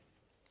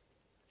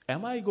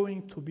 am I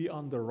going to be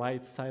on the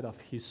right side of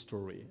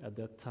history at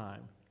that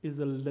time, is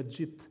a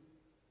legit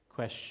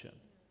question.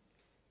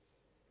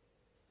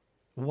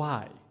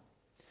 Why?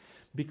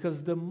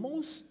 Because the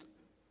most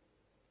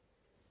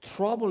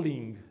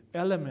troubling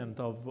element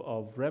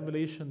of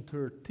Revelation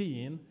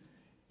 13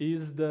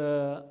 is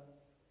the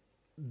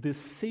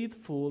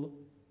deceitful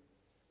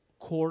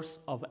course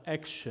of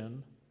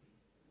action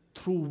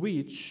through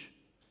which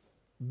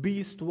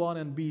Beast 1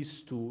 and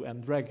Beast 2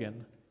 and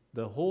Dragon,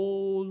 the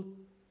whole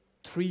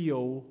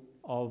trio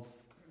of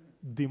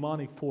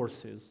demonic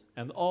forces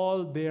and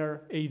all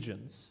their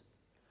agents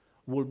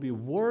will be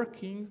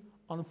working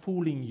on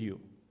fooling you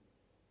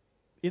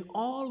in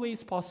all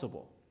ways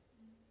possible.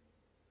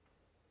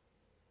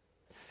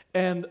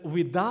 And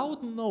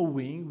without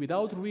knowing,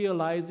 without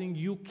realizing,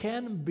 you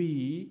can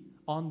be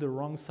on the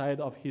wrong side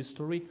of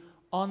history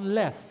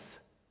unless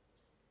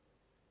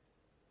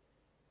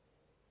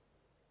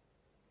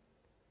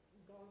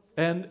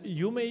and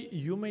you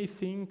may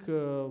think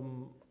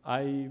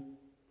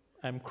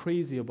I'm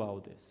crazy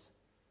about this.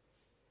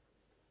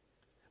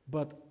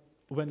 But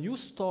when you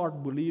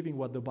start believing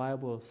what the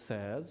Bible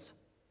says,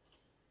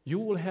 you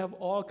will have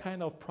all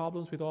kind of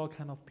problems with all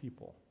kind of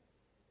people.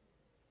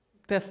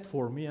 Test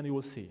for me and you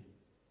will see.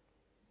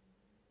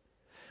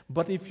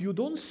 But if you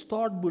don't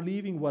start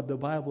believing what the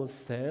Bible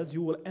says,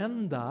 you will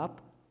end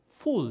up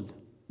fooled,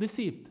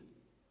 deceived.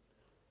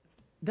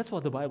 That's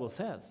what the Bible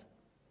says.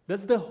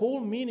 That's the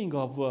whole meaning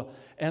of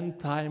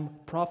end-time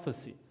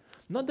prophecy.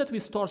 Not that we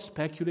start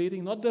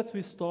speculating, not that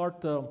we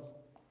start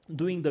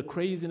doing the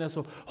craziness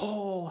of,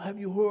 oh, have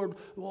you heard,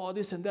 oh,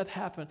 this and that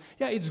happened.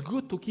 Yeah, it's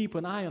good to keep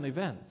an eye on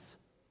events.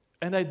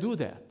 And I do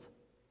that.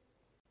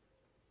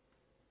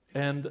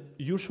 And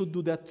you should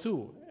do that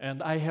too.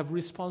 And I have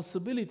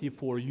responsibility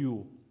for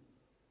you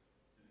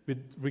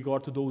with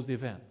regard to those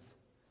events.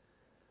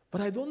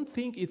 But I don't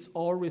think it's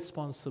our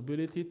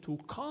responsibility to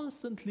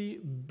constantly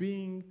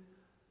being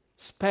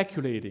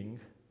speculating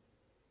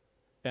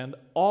and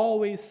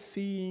always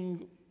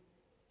seeing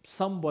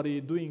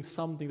somebody doing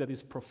something that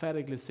is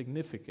prophetically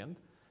significant,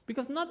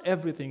 because not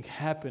everything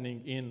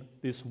happening in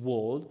this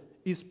world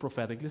is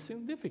prophetically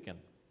significant.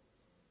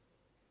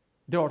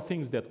 There are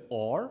things that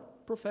are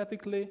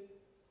prophetically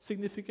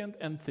significant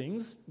and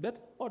things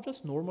that are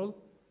just normal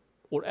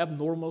or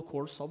abnormal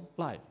course of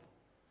life.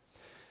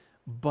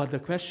 But the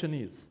question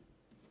is,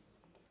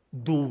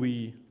 do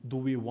we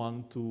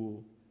want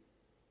to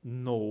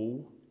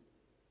know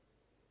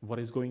what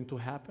is going to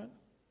happen?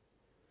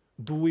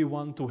 Do we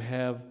want to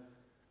have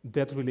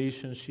that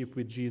relationship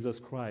with Jesus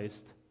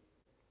Christ?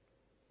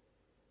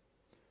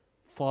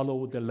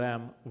 Follow the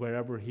Lamb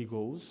wherever he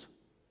goes,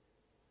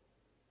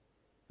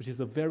 which is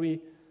a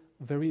very,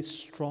 very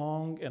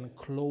strong and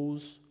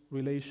close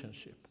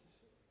relationship.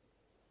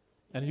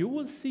 And you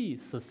will see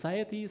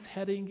society is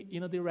heading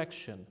in a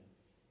direction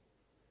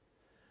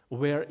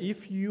where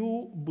if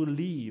you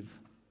believe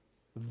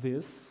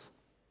this,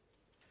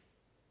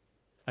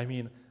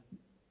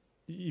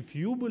 if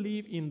you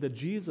believe in the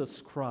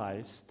Jesus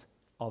Christ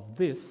of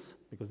this,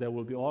 because there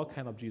will be all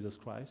kind of Jesus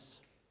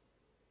Christs,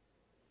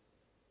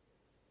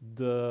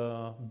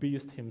 the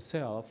beast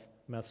himself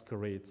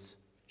masquerades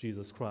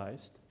Jesus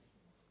Christ.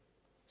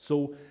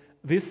 So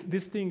this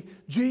thing,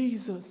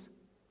 Jesus,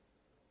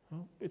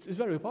 it's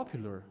very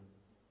popular.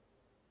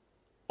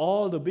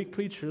 All the big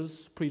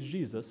preachers preach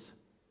Jesus,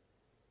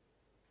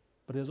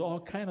 but there's all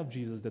kind of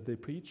Jesus that they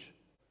preach.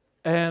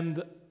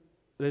 And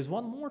there's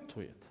one more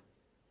to it.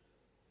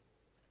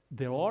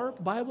 There are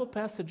Bible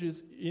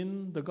passages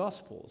in the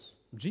Gospels,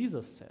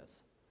 Jesus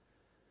says,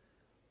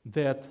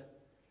 that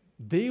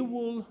they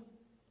will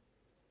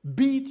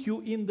beat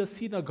you in the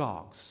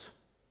synagogues.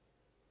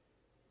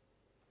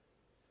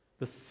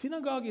 The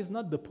synagogue is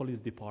not the police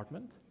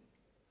department,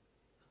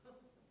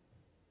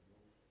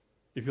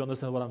 if you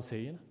understand what I'm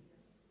saying.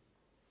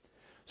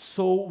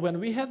 So when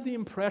we have the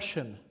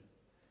impression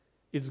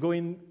it's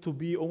going to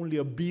be only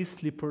a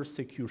beastly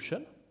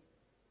persecution,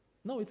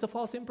 no, it's a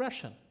false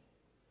impression.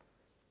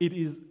 It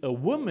is a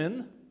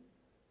woman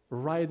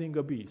riding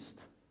a beast.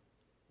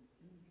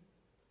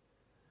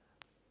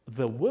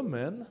 The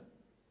woman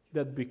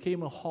that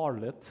became a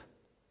harlot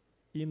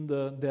in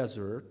the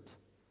desert,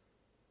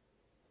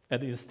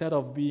 and instead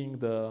of being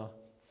the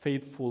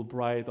faithful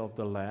bride of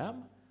the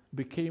Lamb,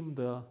 became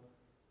the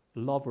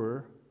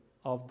lover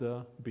of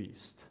the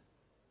beast.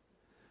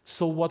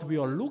 So what we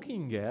are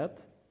looking at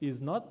is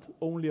not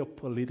only a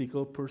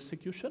political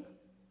persecution,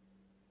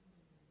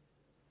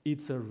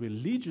 it's a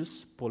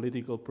religious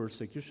political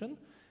persecution.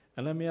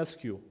 And let me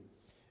ask you,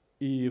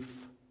 if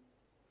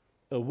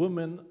a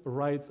woman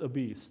rides a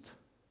beast,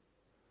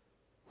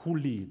 who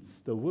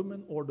leads, the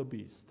woman or the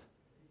beast?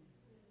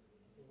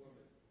 The woman.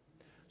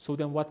 So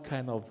then what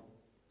kind of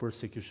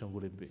persecution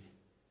would it be?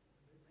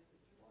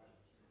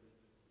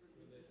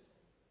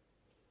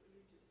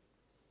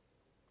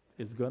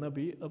 It's going to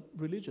be a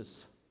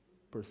religious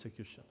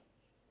persecution.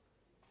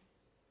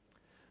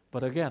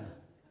 But again,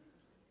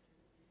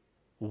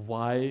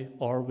 why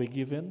are we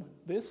given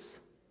this?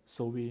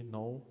 So we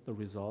know the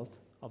result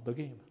of the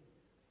game.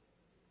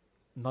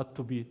 Not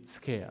to be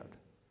scared,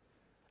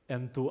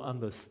 and to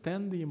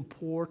understand the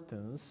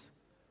importance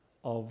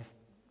of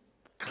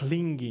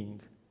clinging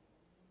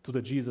to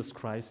the Jesus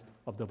Christ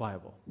of the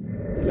Bible.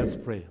 Let's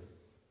pray.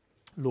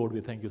 Lord,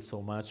 we thank you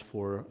so much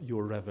for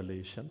your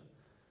revelation.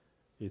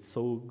 It's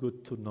so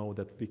good to know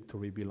that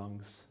victory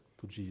belongs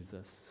to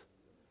Jesus.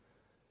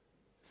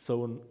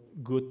 So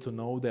good to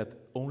know that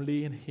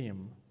only in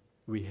him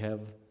we have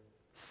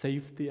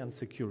safety and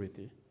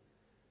security.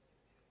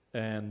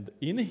 And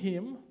in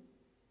him,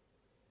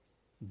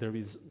 there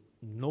is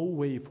no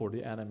way for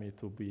the enemy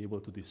to be able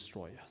to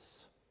destroy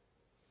us.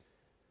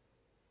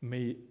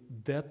 May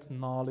that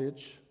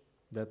knowledge,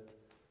 that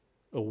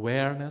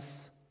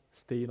awareness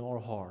stay in our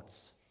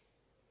hearts.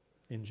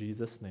 In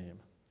Jesus' name,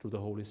 through the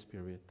Holy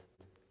Spirit.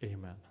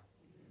 Amen.